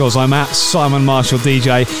socials. I'm at Simon Marshall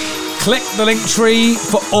DJ. Click the link tree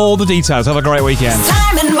for all the details. Have a great weekend.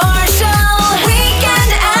 Simon Marshall.